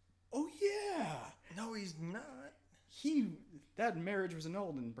 oh yeah. No, he's not. That marriage was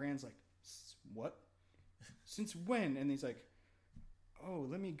annulled, and Bran's like, what? Since when? And he's like, oh,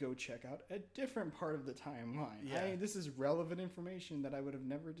 let me go check out a different part of the timeline. Yeah. This is relevant information that I would have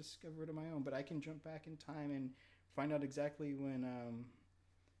never discovered on my own, but I can jump back in time and find out exactly when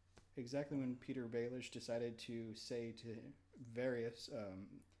Peter Baelish decided to say to Varys,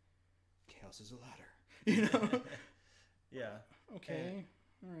 chaos is a ladder. You know? Yeah. Okay.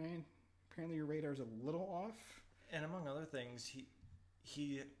 All right. Apparently your radar's a little off. And among other things,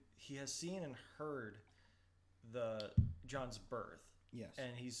 he has seen and heard Jon's birth. Yes.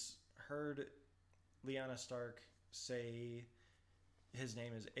 and he's heard Lyanna Stark say his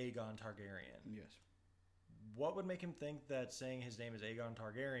name is Aegon Targaryen. Yes. What would make him think that saying his name is Aegon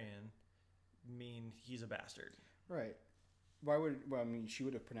Targaryen mean he's a bastard? Right. Why would? Well, I mean, she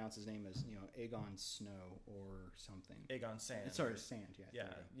would have pronounced his name as Aegon Snow or something. Aegon Sand. Sorry, Sand. Yeah.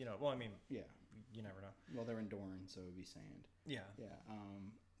 Yeah. Well, I mean, Yeah. you never know. Well, they're in Dorne, so it would be Sand. Yeah. Yeah.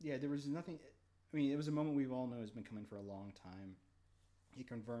 Yeah. There was nothing. I mean, it was a moment we've all know has been coming for a long time. He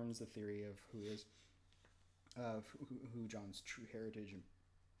confirms the theory of who Jon's true heritage and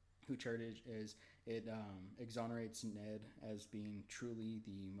who heritage is. It exonerates Ned as being truly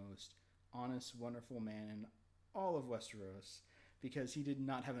the most honest, wonderful man in all of Westeros because he did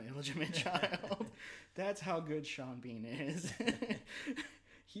not have an illegitimate child. That's how good Sean Bean is.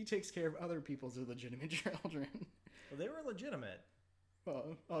 He takes care of other people's illegitimate children. Well, they were legitimate.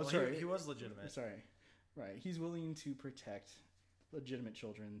 Well, sorry. He was legitimate. Sorry. Right. He's willing to protect legitimate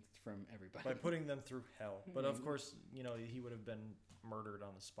children from everybody. By putting them through hell. But of course, he would have been murdered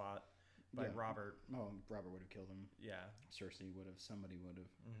on the spot by Robert. Oh, Robert would have killed him. Yeah. Cersei would have. Somebody would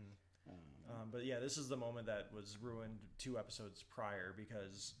have. Mm-hmm. But yeah, this is the moment that was ruined 2 episodes prior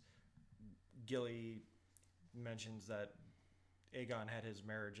because Gilly mentions that Aegon had his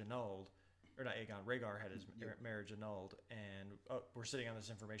marriage annulled. Or not Aegon, Rhaegar had his marriage annulled. And we're sitting on this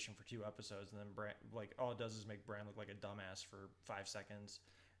information for 2 episodes. And then Bran, all it does is make Bran look like a dumbass for 5 seconds.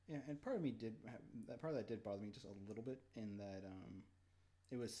 Yeah, and part of that did bother me just a little bit in that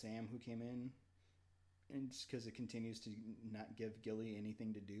it was Sam who came in. And just because it continues to not give Gilly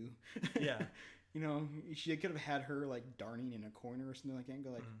anything to do. Yeah. She could have had her darning in a corner or something like that and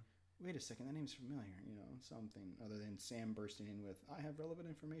go wait a second, that name's familiar. Something other than Sam bursting in with, I have relevant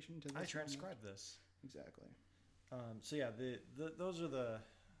information to this. I transcribed this. Exactly. So yeah, those are the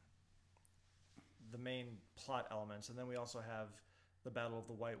main plot elements. And then we also have the Battle of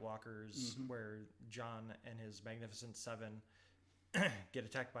the White Walkers where Jon and his Magnificent Seven get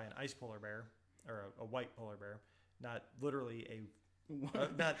attacked by an ice polar bear. Or a white polar bear, not literally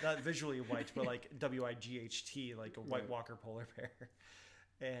not visually white, but like WIGHT, like a White Walker polar bear.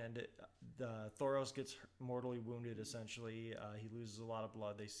 And Thoros gets mortally wounded. Essentially, he loses a lot of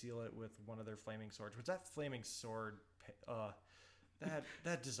blood. They seal it with one of their flaming swords. Which that flaming sword,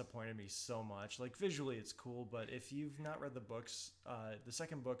 that disappointed me so much. Like visually, it's cool, but if you've not read the books, the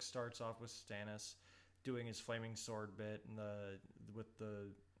second book starts off with Stannis doing his flaming sword bit and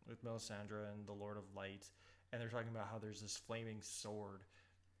with Melisandre and the Lord of Light, and they're talking about how there's this flaming sword,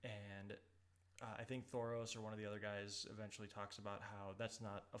 and I think Thoros or one of the other guys eventually talks about how that's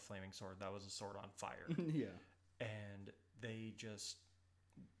not a flaming sword, that was a sword on fire. Yeah. And they just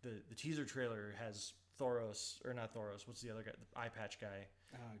the teaser trailer has Thoros, or not Thoros, what's the other guy, the eye patch guy?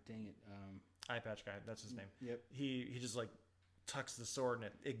 Oh, dang it. Eye patch guy, that's his name. Yep. He just tucks the sword and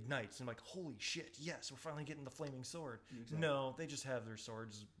it ignites, and I'm like, holy shit, yes, we're finally getting the flaming sword. Exactly. No, they just have their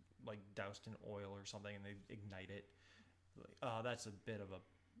swords doused in oil or something and they ignite it. That's a bit of a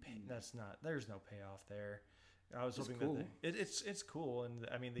there's no payoff there. I was hoping cool. That it's cool, and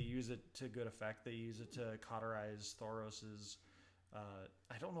I mean they use it to good effect. They use it to cauterize Thoros's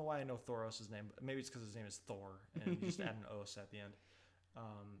I don't know why I know Thoros's name, but maybe it's because his name is Thor and you just add an os at the end.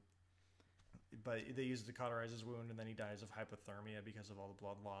 But they use it to cauterize his wound, and then he dies of hypothermia because of all the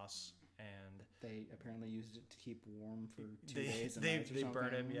blood loss. And they apparently used it to keep warm for 2 days. They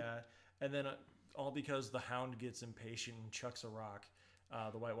burn him, yeah. And then all because the Hound gets impatient and chucks a rock.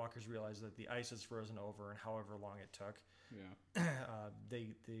 The White Walkers realize that the ice is frozen over, and however long it took. Yeah.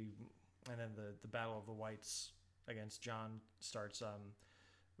 And then the Battle of the Whites against Jon starts.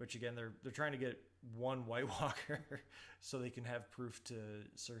 Which again, they're trying to get one White Walker so they can have proof to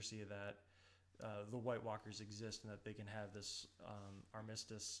Cersei that the White Walkers exist and that they can have this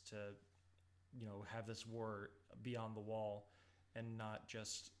armistice to, have this war beyond the wall and not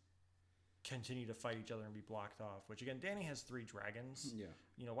just continue to fight each other and be blocked off. Which again, Dany has 3 dragons.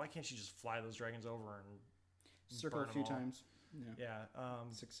 Yeah. Why can't she just fly those dragons over and circle a few times? Yeah.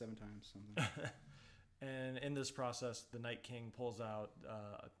 6, 7 times, something. And in this process, the Night King pulls out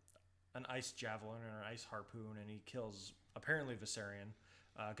an ice javelin or an ice harpoon, and he kills apparently Viserion.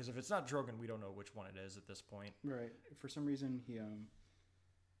 Because if it's not Drogon, we don't know which one it is at this point. Right. For some reason,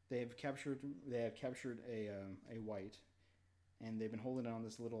 they have captured a white, and they've been holding it on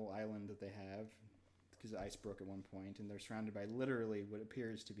this little island that they have because the ice broke at one point, and they're surrounded by literally what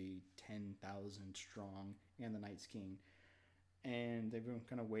appears to be 10,000 strong and the Night's King, and they've been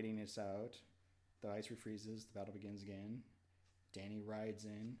kind of waiting this out. The ice refreezes. The battle begins again. Dany rides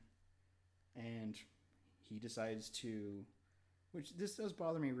in, and he decides to. Which this does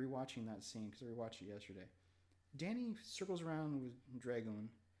bother me rewatching that scene because I rewatched it yesterday. Danny circles around with Dragoon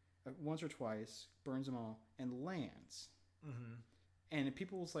once or twice, burns them all, and lands. Mm-hmm. And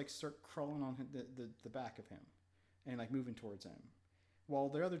people like start crawling on the back of him and like moving towards him, while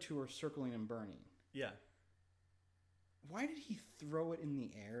the other two are circling and burning. Yeah. Why did he throw it in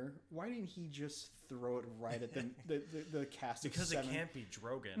the air? Why didn't he just throw it right at the cast of 7? Because it can't be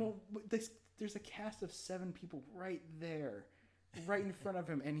Drogon. Well, there's a cast of 7 people right there, right in front of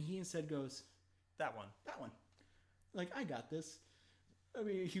him, and he instead goes, that one. Like, I got this. I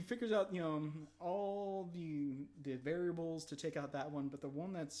mean, he figures out, all the variables to take out that one, but the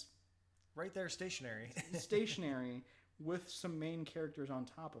one that's right there, stationary with some main characters on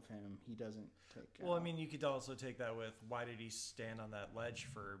top of him, he doesn't take Well, out. I mean, you could also take that with why did he stand on that ledge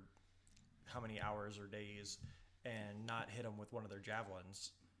for how many hours or days and not hit him with one of their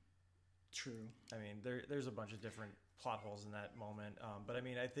javelins? True. I mean, there's a bunch of different plot holes in that moment. But I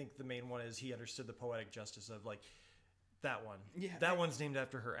mean, I think the main one is he understood the poetic justice of like, that one. Yeah, that one's named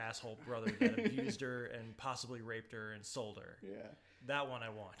after her asshole brother that abused her and possibly raped her and sold her. Yeah. That one I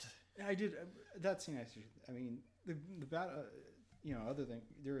want. I did. That scene, I mean, the battle, other than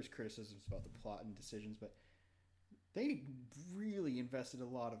there is criticisms about the plot and decisions, but they really invested a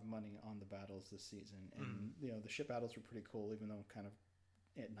lot of money on the battles this season. And, the ship battles were pretty cool, even though kind of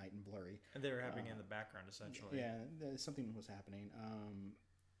at night and blurry. And they were happening in the background, essentially. Yeah, something was happening.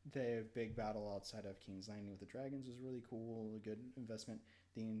 The big battle outside of King's Landing with the dragons was really cool, a good investment.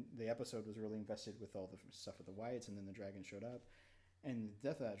 The episode was really invested with all the stuff with the Whites, and then the dragon showed up. And the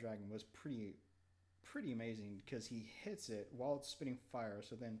death of that dragon was pretty amazing because he hits it while it's spitting fire.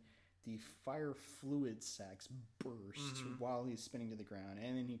 So then the fire fluid sacs burst while he's spinning to the ground,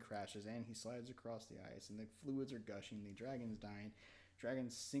 and then he crashes and he slides across the ice, and the fluids are gushing. The dragon's dying.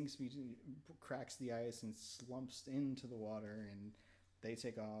 Dragon sinks, cracks the ice, and slumps into the water, and they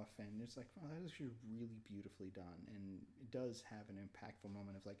take off, and it's like, oh, that is actually really beautifully done, and it does have an impactful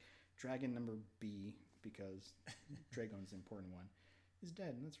moment of like dragon number B, because Dragon's the important one, is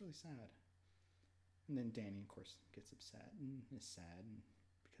dead, and that's really sad. And then Dany, of course, gets upset and is sad, and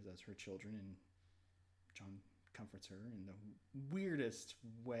because that's her children, and Jon comforts her in the weirdest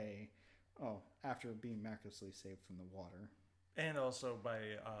way. Oh, after being miraculously saved from the water. And also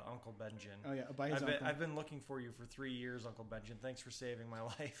by Uncle Benjen. Oh yeah, by his uncle. I've been looking for you for 3 years, Uncle Benjen. Thanks for saving my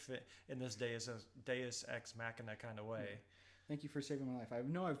life in this Deus Ex Machina kind of way. Yeah. Thank you for saving my life. I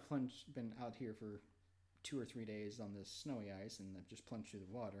know I've been out here for 2 or 3 days on this snowy ice, and I've just plunged through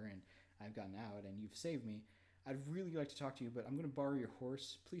the water, and I've gotten out, and you've saved me. I'd really like to talk to you, but I'm going to borrow your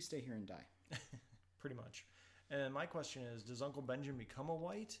horse. Please stay here and die. Pretty much. And my question is, does Uncle Benjen become a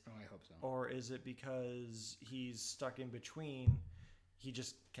White? Oh, I hope so. Or is it because he's stuck in between, he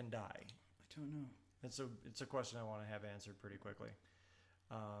just can die? I don't know. It's a question I want to have answered pretty quickly.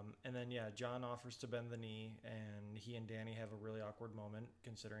 And then, yeah, Jon offers to bend the knee, and he and Dany have a really awkward moment,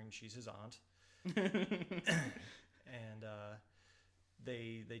 considering she's his aunt. And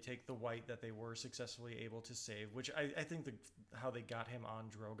they take the White that they were successfully able to save, which I think how they got him on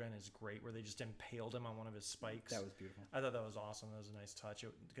Drogon is great, where they just impaled him on one of his spikes. That was beautiful. I thought that was awesome. That was a nice touch.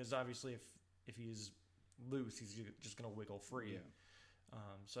 Because obviously if he's loose, he's just going to wiggle free. Yeah.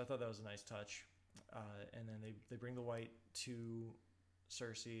 So I thought that was a nice touch. And then they bring the White to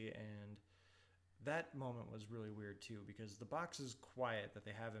Cersei, and that moment was really weird too, because the box is quiet that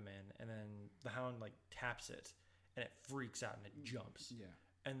they have him in, and then the Hound like taps it, and it freaks out and it jumps. Yeah.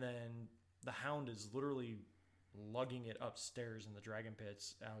 And then the Hound is literally lugging it upstairs in the dragon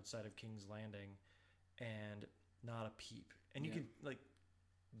pits outside of King's Landing, and not a peep. And you could like,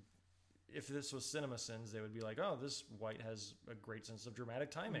 if this was CinemaSins, they would be like, oh, this White has a great sense of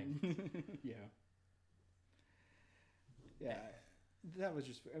dramatic timing. Yeah. Yeah. That was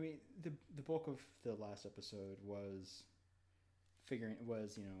just, I mean, the bulk of the last episode was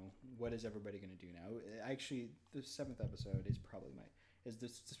what is everybody going to do now? Actually, the 7th episode is probably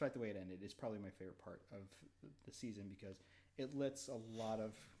despite the way it ended, is probably my favorite part of the season, because it lets a lot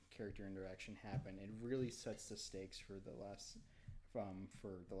of character interaction happen. It really sets the stakes for the last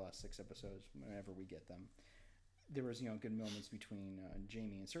 6 episodes whenever we get them. There was good moments between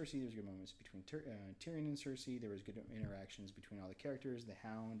Jaime and Cersei. There was good moments between Tyrion and Cersei. There was good interactions between all the characters. The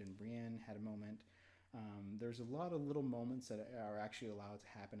Hound and Brienne had a moment. There's a lot of little moments that are actually allowed to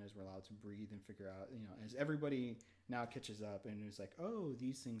happen as we're allowed to breathe and figure out, as everybody now catches up and is like, oh,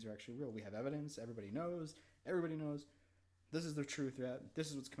 these things are actually real. We have evidence. Everybody knows. This is the truth. This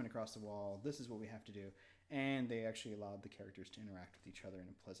is what's coming across the wall. This is what we have to do. And they actually allowed the characters to interact with each other in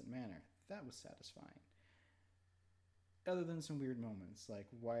a pleasant manner. That was satisfying. Other than some weird moments, like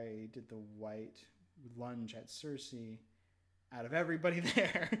why did the White lunge at Cersei out of everybody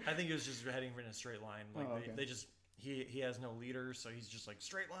there. I think he was just heading in a straight line. Like okay. they just he has no leader, so he's just like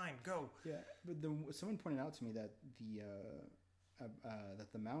straight line, go. Yeah, but someone pointed out to me that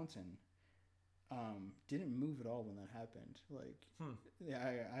the mountain didn't move at all when that happened. Like,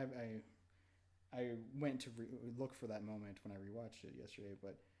 yeah, I went to look for that moment when I rewatched it yesterday,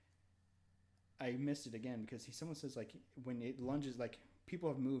 but I missed it again because someone says like when it lunges, like people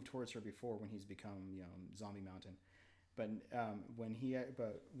have moved towards her before when he's become zombie mountain, but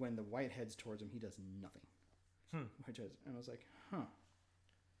when the white heads towards him, he does nothing. And I was like, huh.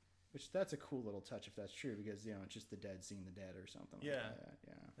 Which that's a cool little touch if that's true because it's just the dead seeing the dead or something. Yeah, like that.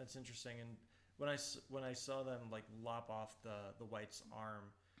 Yeah, that's interesting. And when I saw them like lop off the white's arm,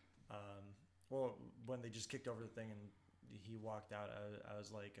 well, when they just kicked over the thing and he walked out, I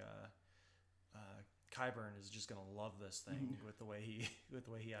was like, Qyburn is just gonna love this thing with the way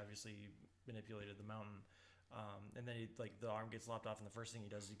he obviously manipulated the mountain. And then the arm gets lopped off, and the first thing he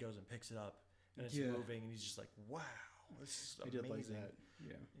does is he goes and picks it up, and it's moving, and he's just like, wow, this is amazing. I did like that.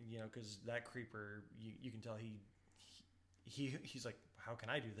 Yeah, because that creeper, you can tell he's like, how can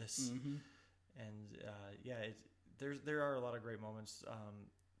I do this? And there are a lot of great moments.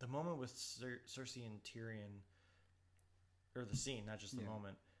 The moment with Cersei and Tyrion, or the scene, not just the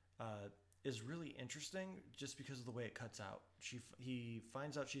moment, is really interesting just because of the way it cuts out. He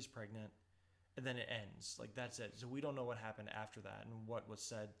finds out she's pregnant, and then it ends. Like, that's it. So we don't know what happened after that and what was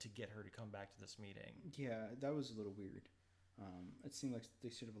said to get her to come back to this meeting. Yeah, that was a little weird. It seemed like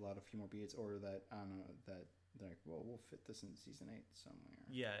they should have allowed a few more beats, or that, I don't know, that they're like, well, we'll fit this in season 8 somewhere.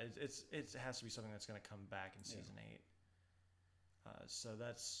 Yeah, it has to be something that's going to come back in season 8. So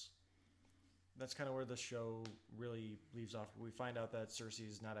that's kind of where the show really leaves off. We find out that Cersei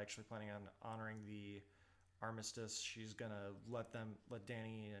is not actually planning on honoring the armistice. She's going to let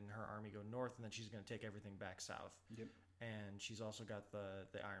Dany and her army go north, and then she's going to take everything back south. Yep. And she's also got the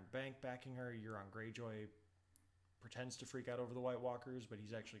Iron Bank backing her. Euron Greyjoy pretends to freak out over the White Walkers, but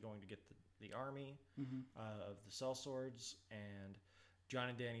he's actually going to get the army of the sellswords. And Jon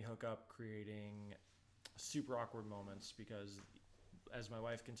and Dany hook up, creating super awkward moments because, as my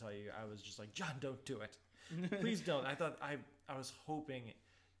wife can tell you, I was just like, Jon, don't do it. Please don't. I was hoping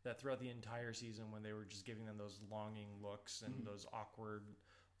that throughout the entire season, when they were just giving them those longing looks and those awkward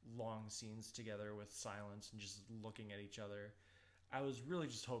long scenes together with silence and just looking at each other, I was really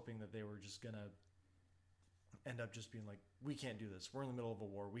just hoping that they were just going to end up just being like, we can't do this. We're in the middle of a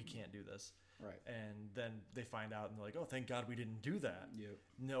war. We can't do this. Right. And then they find out and they're like, oh, thank God we didn't do that. Yep.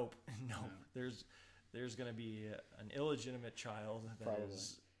 Nope. No. There's going to be an illegitimate child that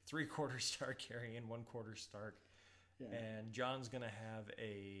is 3/4 Targaryen and 1/4 Stark. Yeah. And Jon's going to have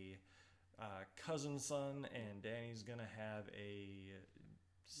a cousin son, and Dany's going to have a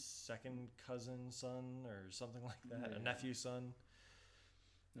second cousin son or something like that. Yeah. A nephew son.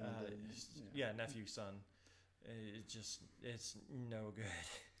 Nephew son. It's no good.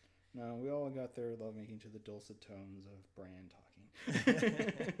 No, we all got their lovemaking to the dulcet tones of Bran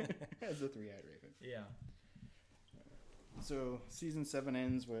talking. As the three-eyed raven. Yeah. So season 7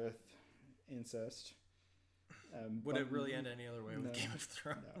 ends with incest. Would it really end any other way with Game of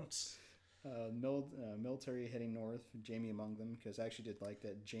Thrones? No. Military heading north, Jaime among them, because I actually did like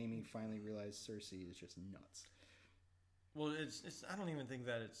that Jaime finally realized Cersei is just nuts. Well, it's. I don't even think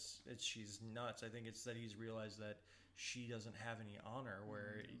that it's she's nuts. I think it's that he's realized that she doesn't have any honor.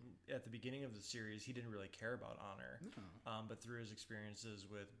 Where at the beginning of the series, he didn't really care about honor, but through his experiences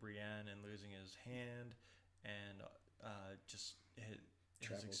with Brienne and losing his hand, and just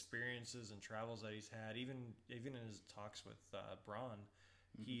his experiences and travels that he's had, even in his talks with Bronn,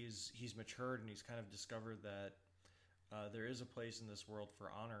 he's matured and he's kind of discovered that there is a place in this world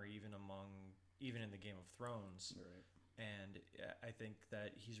for honor, even in the Game of Thrones. Right. And I think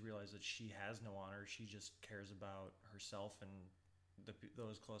that he's realized that she has no honor. She just cares about herself and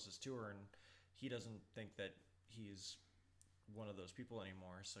those closest to her. And he doesn't think that he's one of those people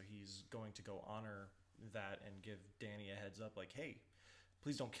anymore. So he's going to go honor that and give Dany a heads up like, hey,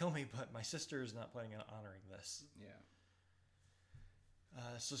 please don't kill me, but my sister is not planning on honoring this. Yeah.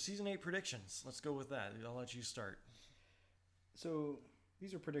 So season 8 predictions. Let's go with that. I'll let you start. So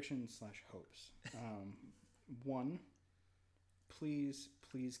these are predictions / hopes. 1, please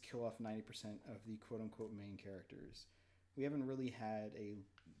kill off 90% of the quote-unquote main characters. We haven't really had a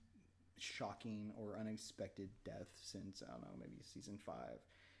shocking or unexpected death since, I don't know, maybe season 5.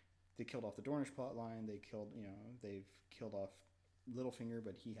 They killed off the Dornish plotline. They've killed off Littlefinger,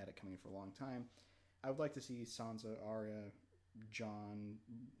 but he had it coming for a long time. I would like to see Sansa, Arya, Jon,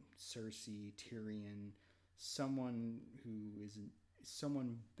 Cersei, Tyrion, someone who is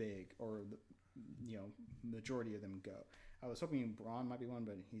someone big, or majority of them go. I was hoping Braun might be one,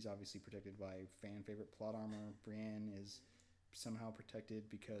 but he's obviously protected by fan favorite plot armor. Brienne is somehow protected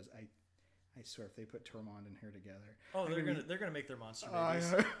because I swear if they put Tormund and her together, Oh, they're gonna make their monster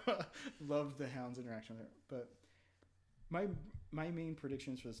babies. I love the Hound's interaction with her. But my main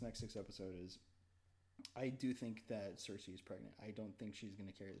predictions for this next 6 episode is I do think that Cersei is pregnant. I don't think she's going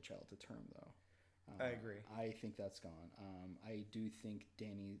to carry the child to term though. I agree. I think that's gone. I do think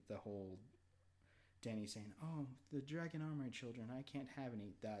Danny saying, "Oh, the dragon are my children. I can't have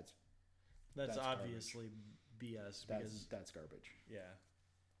any." That's obviously BS. That's garbage. Yeah.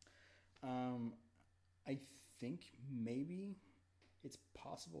 I think maybe it's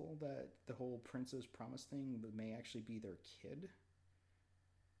possible that the whole Princess Promise thing may actually be their kid.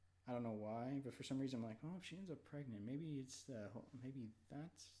 I don't know why, but for some reason I'm like, oh, if she ends up pregnant, maybe that's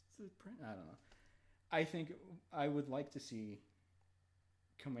the prince. I don't know. I think I would like to see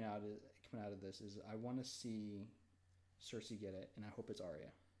coming out of this is I want to see Cersei get it, and I hope it's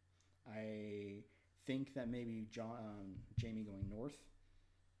Arya. I think that maybe Jaime going north,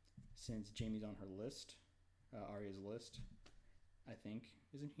 since Jaime's on her list, Arya's list. I think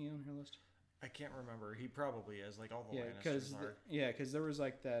isn't he on her list? I can't remember. He probably is, like all the Lannisters are. Because there was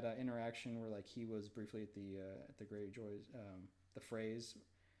like that interaction where like he was briefly at the Greyjoys, the Freys,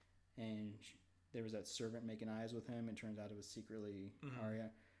 and there was that servant making eyes with him, and turns out it was secretly Arya.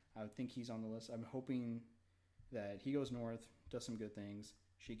 I would think he's on the list. I'm hoping that he goes north, does some good things,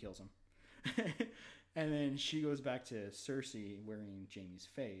 she kills him, and then she goes back to Cersei wearing Jaime's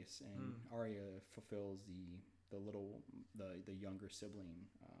face, and Arya fulfills the younger sibling.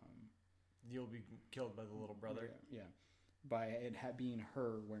 You'll be killed by the little brother. Yeah. By it being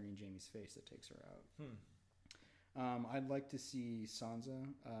her wearing Jaime's face that takes her out. I'd like to see Sansa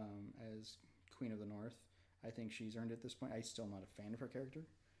as Queen of the North. I think she's earned it at this point. I'm still not a fan of her character.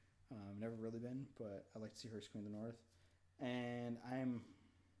 Never really been, but I'd like to see her as Queen of the North. And I'm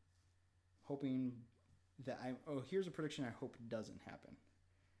hoping that here's a prediction I hope doesn't happen.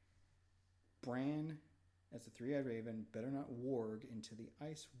 Bran, as the Three-Eyed Raven, better not warg into the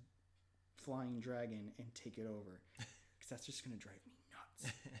ice flying dragon and take it over, because that's just going to drive me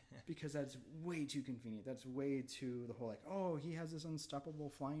nuts. Because that's way too convenient. That's way too the whole like, oh, he has this unstoppable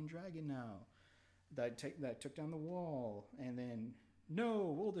flying dragon now that took down the wall, and then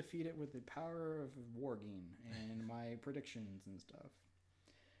no, we'll defeat it with the power of warging and my predictions and stuff.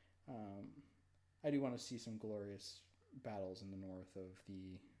 I do want to see some glorious battles in the north of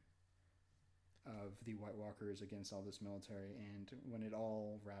the White Walkers against all this military, and when it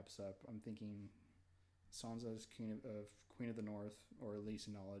all wraps up, I'm thinking Sansa is Queen of the North, or at least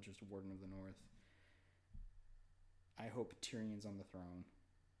acknowledged as Warden of the North. I hope Tyrion's on the throne.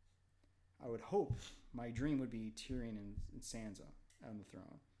 I would hope, my dream would be Tyrion and Sansa on the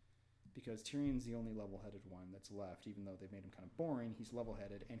throne, because Tyrion's the only level-headed one that's left, even though they've made him kind of boring. He's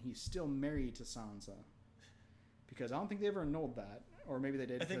level-headed, and he's still married to Sansa, because I don't think they ever annulled that. Or maybe they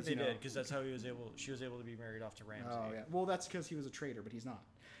did. I think they did, because that's how she was able to be married off to Ramsay. Oh yeah. Well, that's because he was a traitor, but he's not.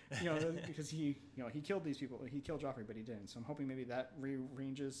 Because he killed these people. He killed Joffrey, but he didn't. So I'm hoping maybe that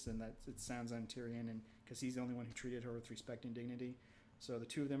rearranges, and that it Sansa and Tyrion, and because he's the only one who treated her with respect and dignity. So the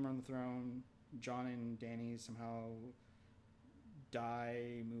two of them are on the throne. Jon and Dany somehow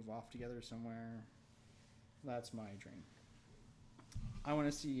die, move off together somewhere. That's my dream. I want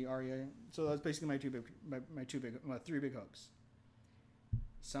to see Arya. So that's basically my three big hooks.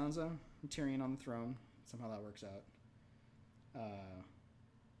 Sansa and Tyrion on the throne. Somehow that works out.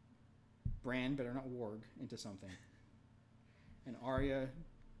 Bran better not warg into something. And Arya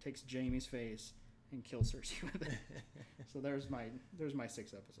takes Jaime's face and kills Cersei with it. So there's my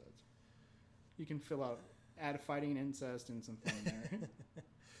 6 episodes. You can add fighting, incest, and some fun in there.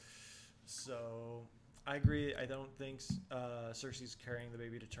 So I agree. I don't think Cersei's carrying the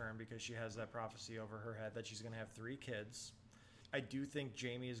baby to term, because she has that prophecy over her head that she's going to have 3 kids. I do think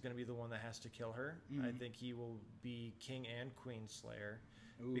Jaime is going to be the one that has to kill her. Mm-hmm. I think he will be King and Queen Slayer.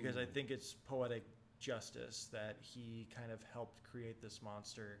 Ooh. Because I think it's poetic justice that he kind of helped create this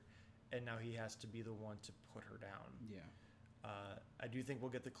monster, and now he has to be the one to put her down. Yeah. I do think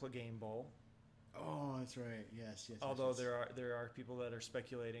we'll get the Clegane Bowl. Oh, that's right. Yes. Although yes. there are people that are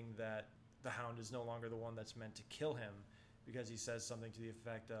speculating that the Hound is no longer the one that's meant to kill him, because he says something to the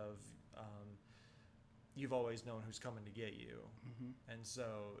effect of, you've always known who's coming to get you. Mm-hmm. And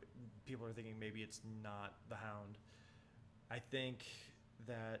so people are thinking maybe it's not the Hound. I think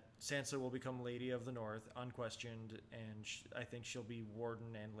that Sansa will become Lady of the North, unquestioned, and I think she'll be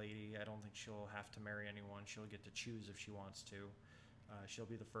Warden and Lady. I don't think she'll have to marry anyone. She'll get to choose if she wants to. She'll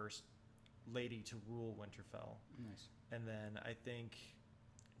be the first lady to rule Winterfell. Nice. And then I think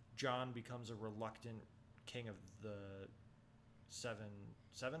Jon becomes a reluctant king of the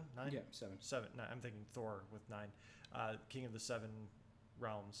nine? Yeah, 7. Seven. No, I'm thinking Thor with 9. King of the 7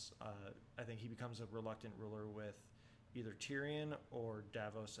 realms. I think he becomes a reluctant ruler with either Tyrion or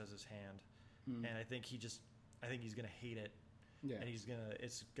Davos as his hand, and I think he's gonna hate it, Yeah. and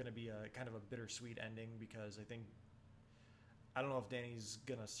it's gonna be a kind of a bittersweet ending because I don't know if Dany's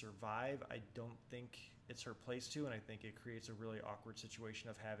gonna survive. I don't think it's her place to, and I think it creates a really awkward situation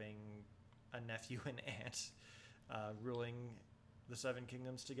of having a nephew and aunt ruling the 7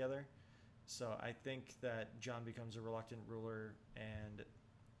 kingdoms together. So I think that Jon becomes a reluctant ruler, and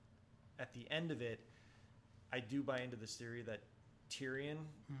at the end of it, I do buy into this theory that Tyrion,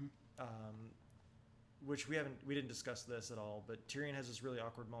 which we didn't discuss this at all, but Tyrion has this really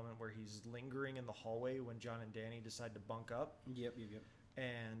awkward moment where he's lingering in the hallway when Jon and Dany decide to bunk up. Yep.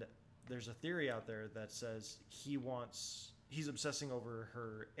 And there's a theory out there that says he's obsessing over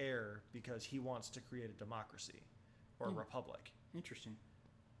her heir because he wants to create a democracy or a republic. Interesting.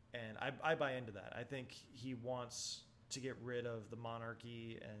 And I buy into that. I think he wants to get rid of the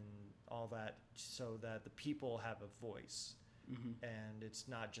monarchy and all that so that the people have a voice. And it's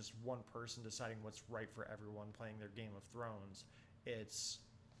not just one person deciding what's right for everyone playing their Game of Thrones. It's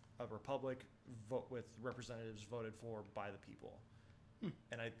a republic with representatives voted for by the people.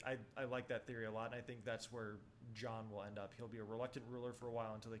 And I like that theory a lot, and I think that's where Jon will end up. He'll be a reluctant ruler for a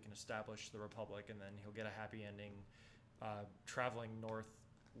while until they can establish the republic, and then he'll get a happy ending traveling north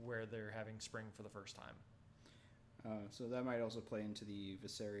where they're having spring for the first time. So that might also play into the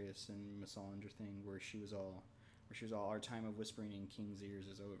Viserys and Missandei thing where she was all our time of whispering in king's ears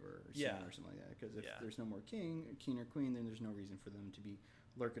is over, or something like that. Because if there's no more king or queen, then there's no reason for them to be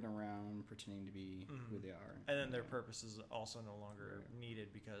lurking around, pretending to be who they are. And then their purpose is also no longer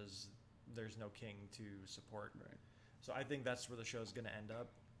needed because there's no king to support. Right. So I think that's where the show's going to end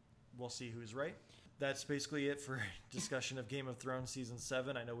up. We'll see who's right. That's basically it for discussion of Game of Thrones Season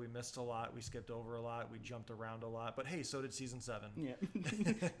 7. I know we missed a lot. We skipped over a lot. We jumped around a lot. But hey, so did Season 7. Yeah.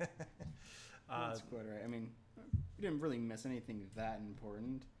 That's quite right. I mean, we didn't really miss anything that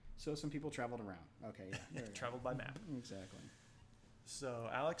important. So some people traveled around. Okay, yeah. Traveled by map. Exactly. So,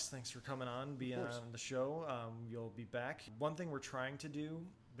 Alex, thanks for coming on, being on the show. You'll be back. One thing we're trying to do,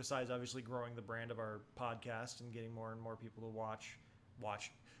 besides obviously growing the brand of our podcast and getting more and more people to watch.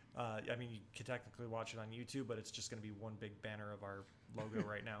 I mean, you can technically watch it on YouTube, but it's just going to be one big banner of our logo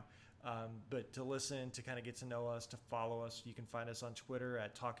right now. But to listen, to kind of get to know us, to follow us, you can find us on Twitter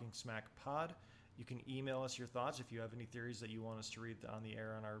at Talking Smack Pod. You can email us your thoughts if you have any theories that you want us to read on the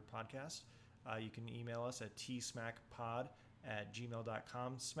air on our podcast. You can email us at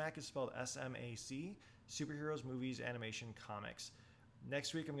tsmackpod@gmail.com. Smack is spelled SMAC. Superheroes, movies, animation, comics.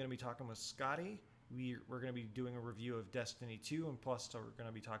 Next week, I'm going to be talking with Scotty. We're going to be doing a review of Destiny 2, and plus we're going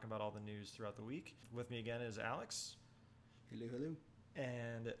to be talking about all the news throughout the week. With me again is Alex. Hello.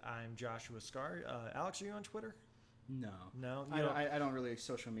 And I'm Joshua Scar. Alex, are you on Twitter? No. I don't really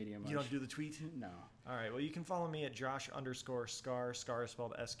social media much. You don't do the tweet? No. All right. Well, you can follow me at Josh_Scar. Scar is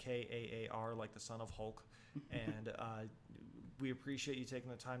spelled SKAAR, like the son of Hulk. And we appreciate you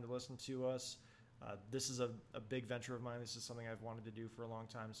taking the time to listen to us. This is a big venture of mine. This is something I've wanted to do for a long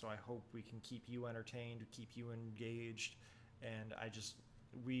time. So I hope we can keep you entertained, keep you engaged. And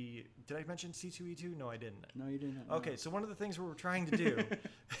did I mention C2E2? No, I didn't. No, you didn't. Okay, so one of the things we're trying to do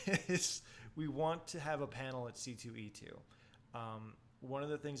is we want to have a panel at C2E2. One of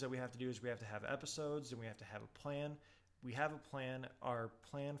the things that we have to do is we have to have episodes and we have to have a plan. We have a plan. Our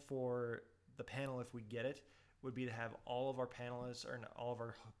plan for the panel, if we get it, would be to have all of our panelists or all of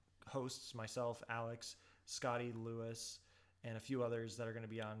our hosts, myself, Alex, Scotty, Lewis, and a few others that are going to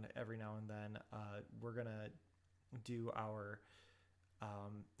be on every now and then. We're going to do our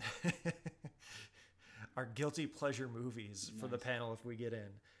our guilty pleasure movies for the panel if we get in.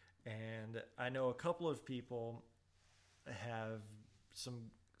 And I know a couple of people have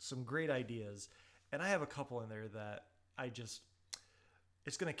some great ideas, and I have a couple in there that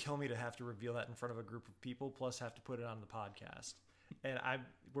it's going to kill me to have to reveal that in front of a group of people, plus have to put it on the podcast. And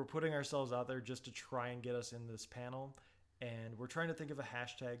we're putting ourselves out there just to try and get us in this panel, and we're trying to think of a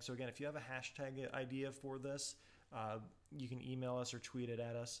hashtag. So again, if you have a hashtag idea for this, you can email us or tweet it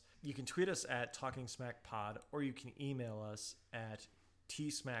at us. You can tweet us at Talking Smack Pod, or you can email us at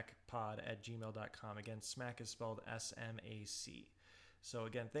tsmackpod@gmail.com. Again, smack is spelled SMAC. So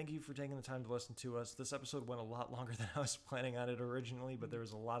again, thank you for taking the time to listen to us. This episode went a lot longer than I was planning on it originally, but there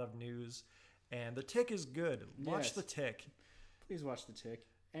was a lot of news, and The Tick is good. Watch The Tick. Please watch The Tick.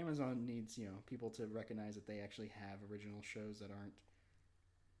 Amazon needs, people to recognize that they actually have original shows that aren't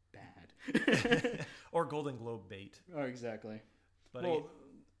bad. Or Golden Globe bait. Oh, exactly. But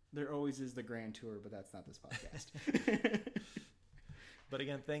there always is the Grand Tour, but that's not this podcast. But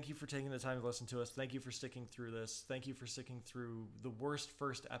again, thank you for taking the time to listen to us. Thank you for sticking through this. Thank you for sticking through the worst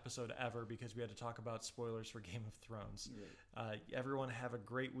first episode ever because we had to talk about spoilers for Game of Thrones. Right. Everyone have a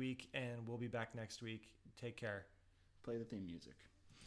great week, and we'll be back next week. Take care. Play the theme music.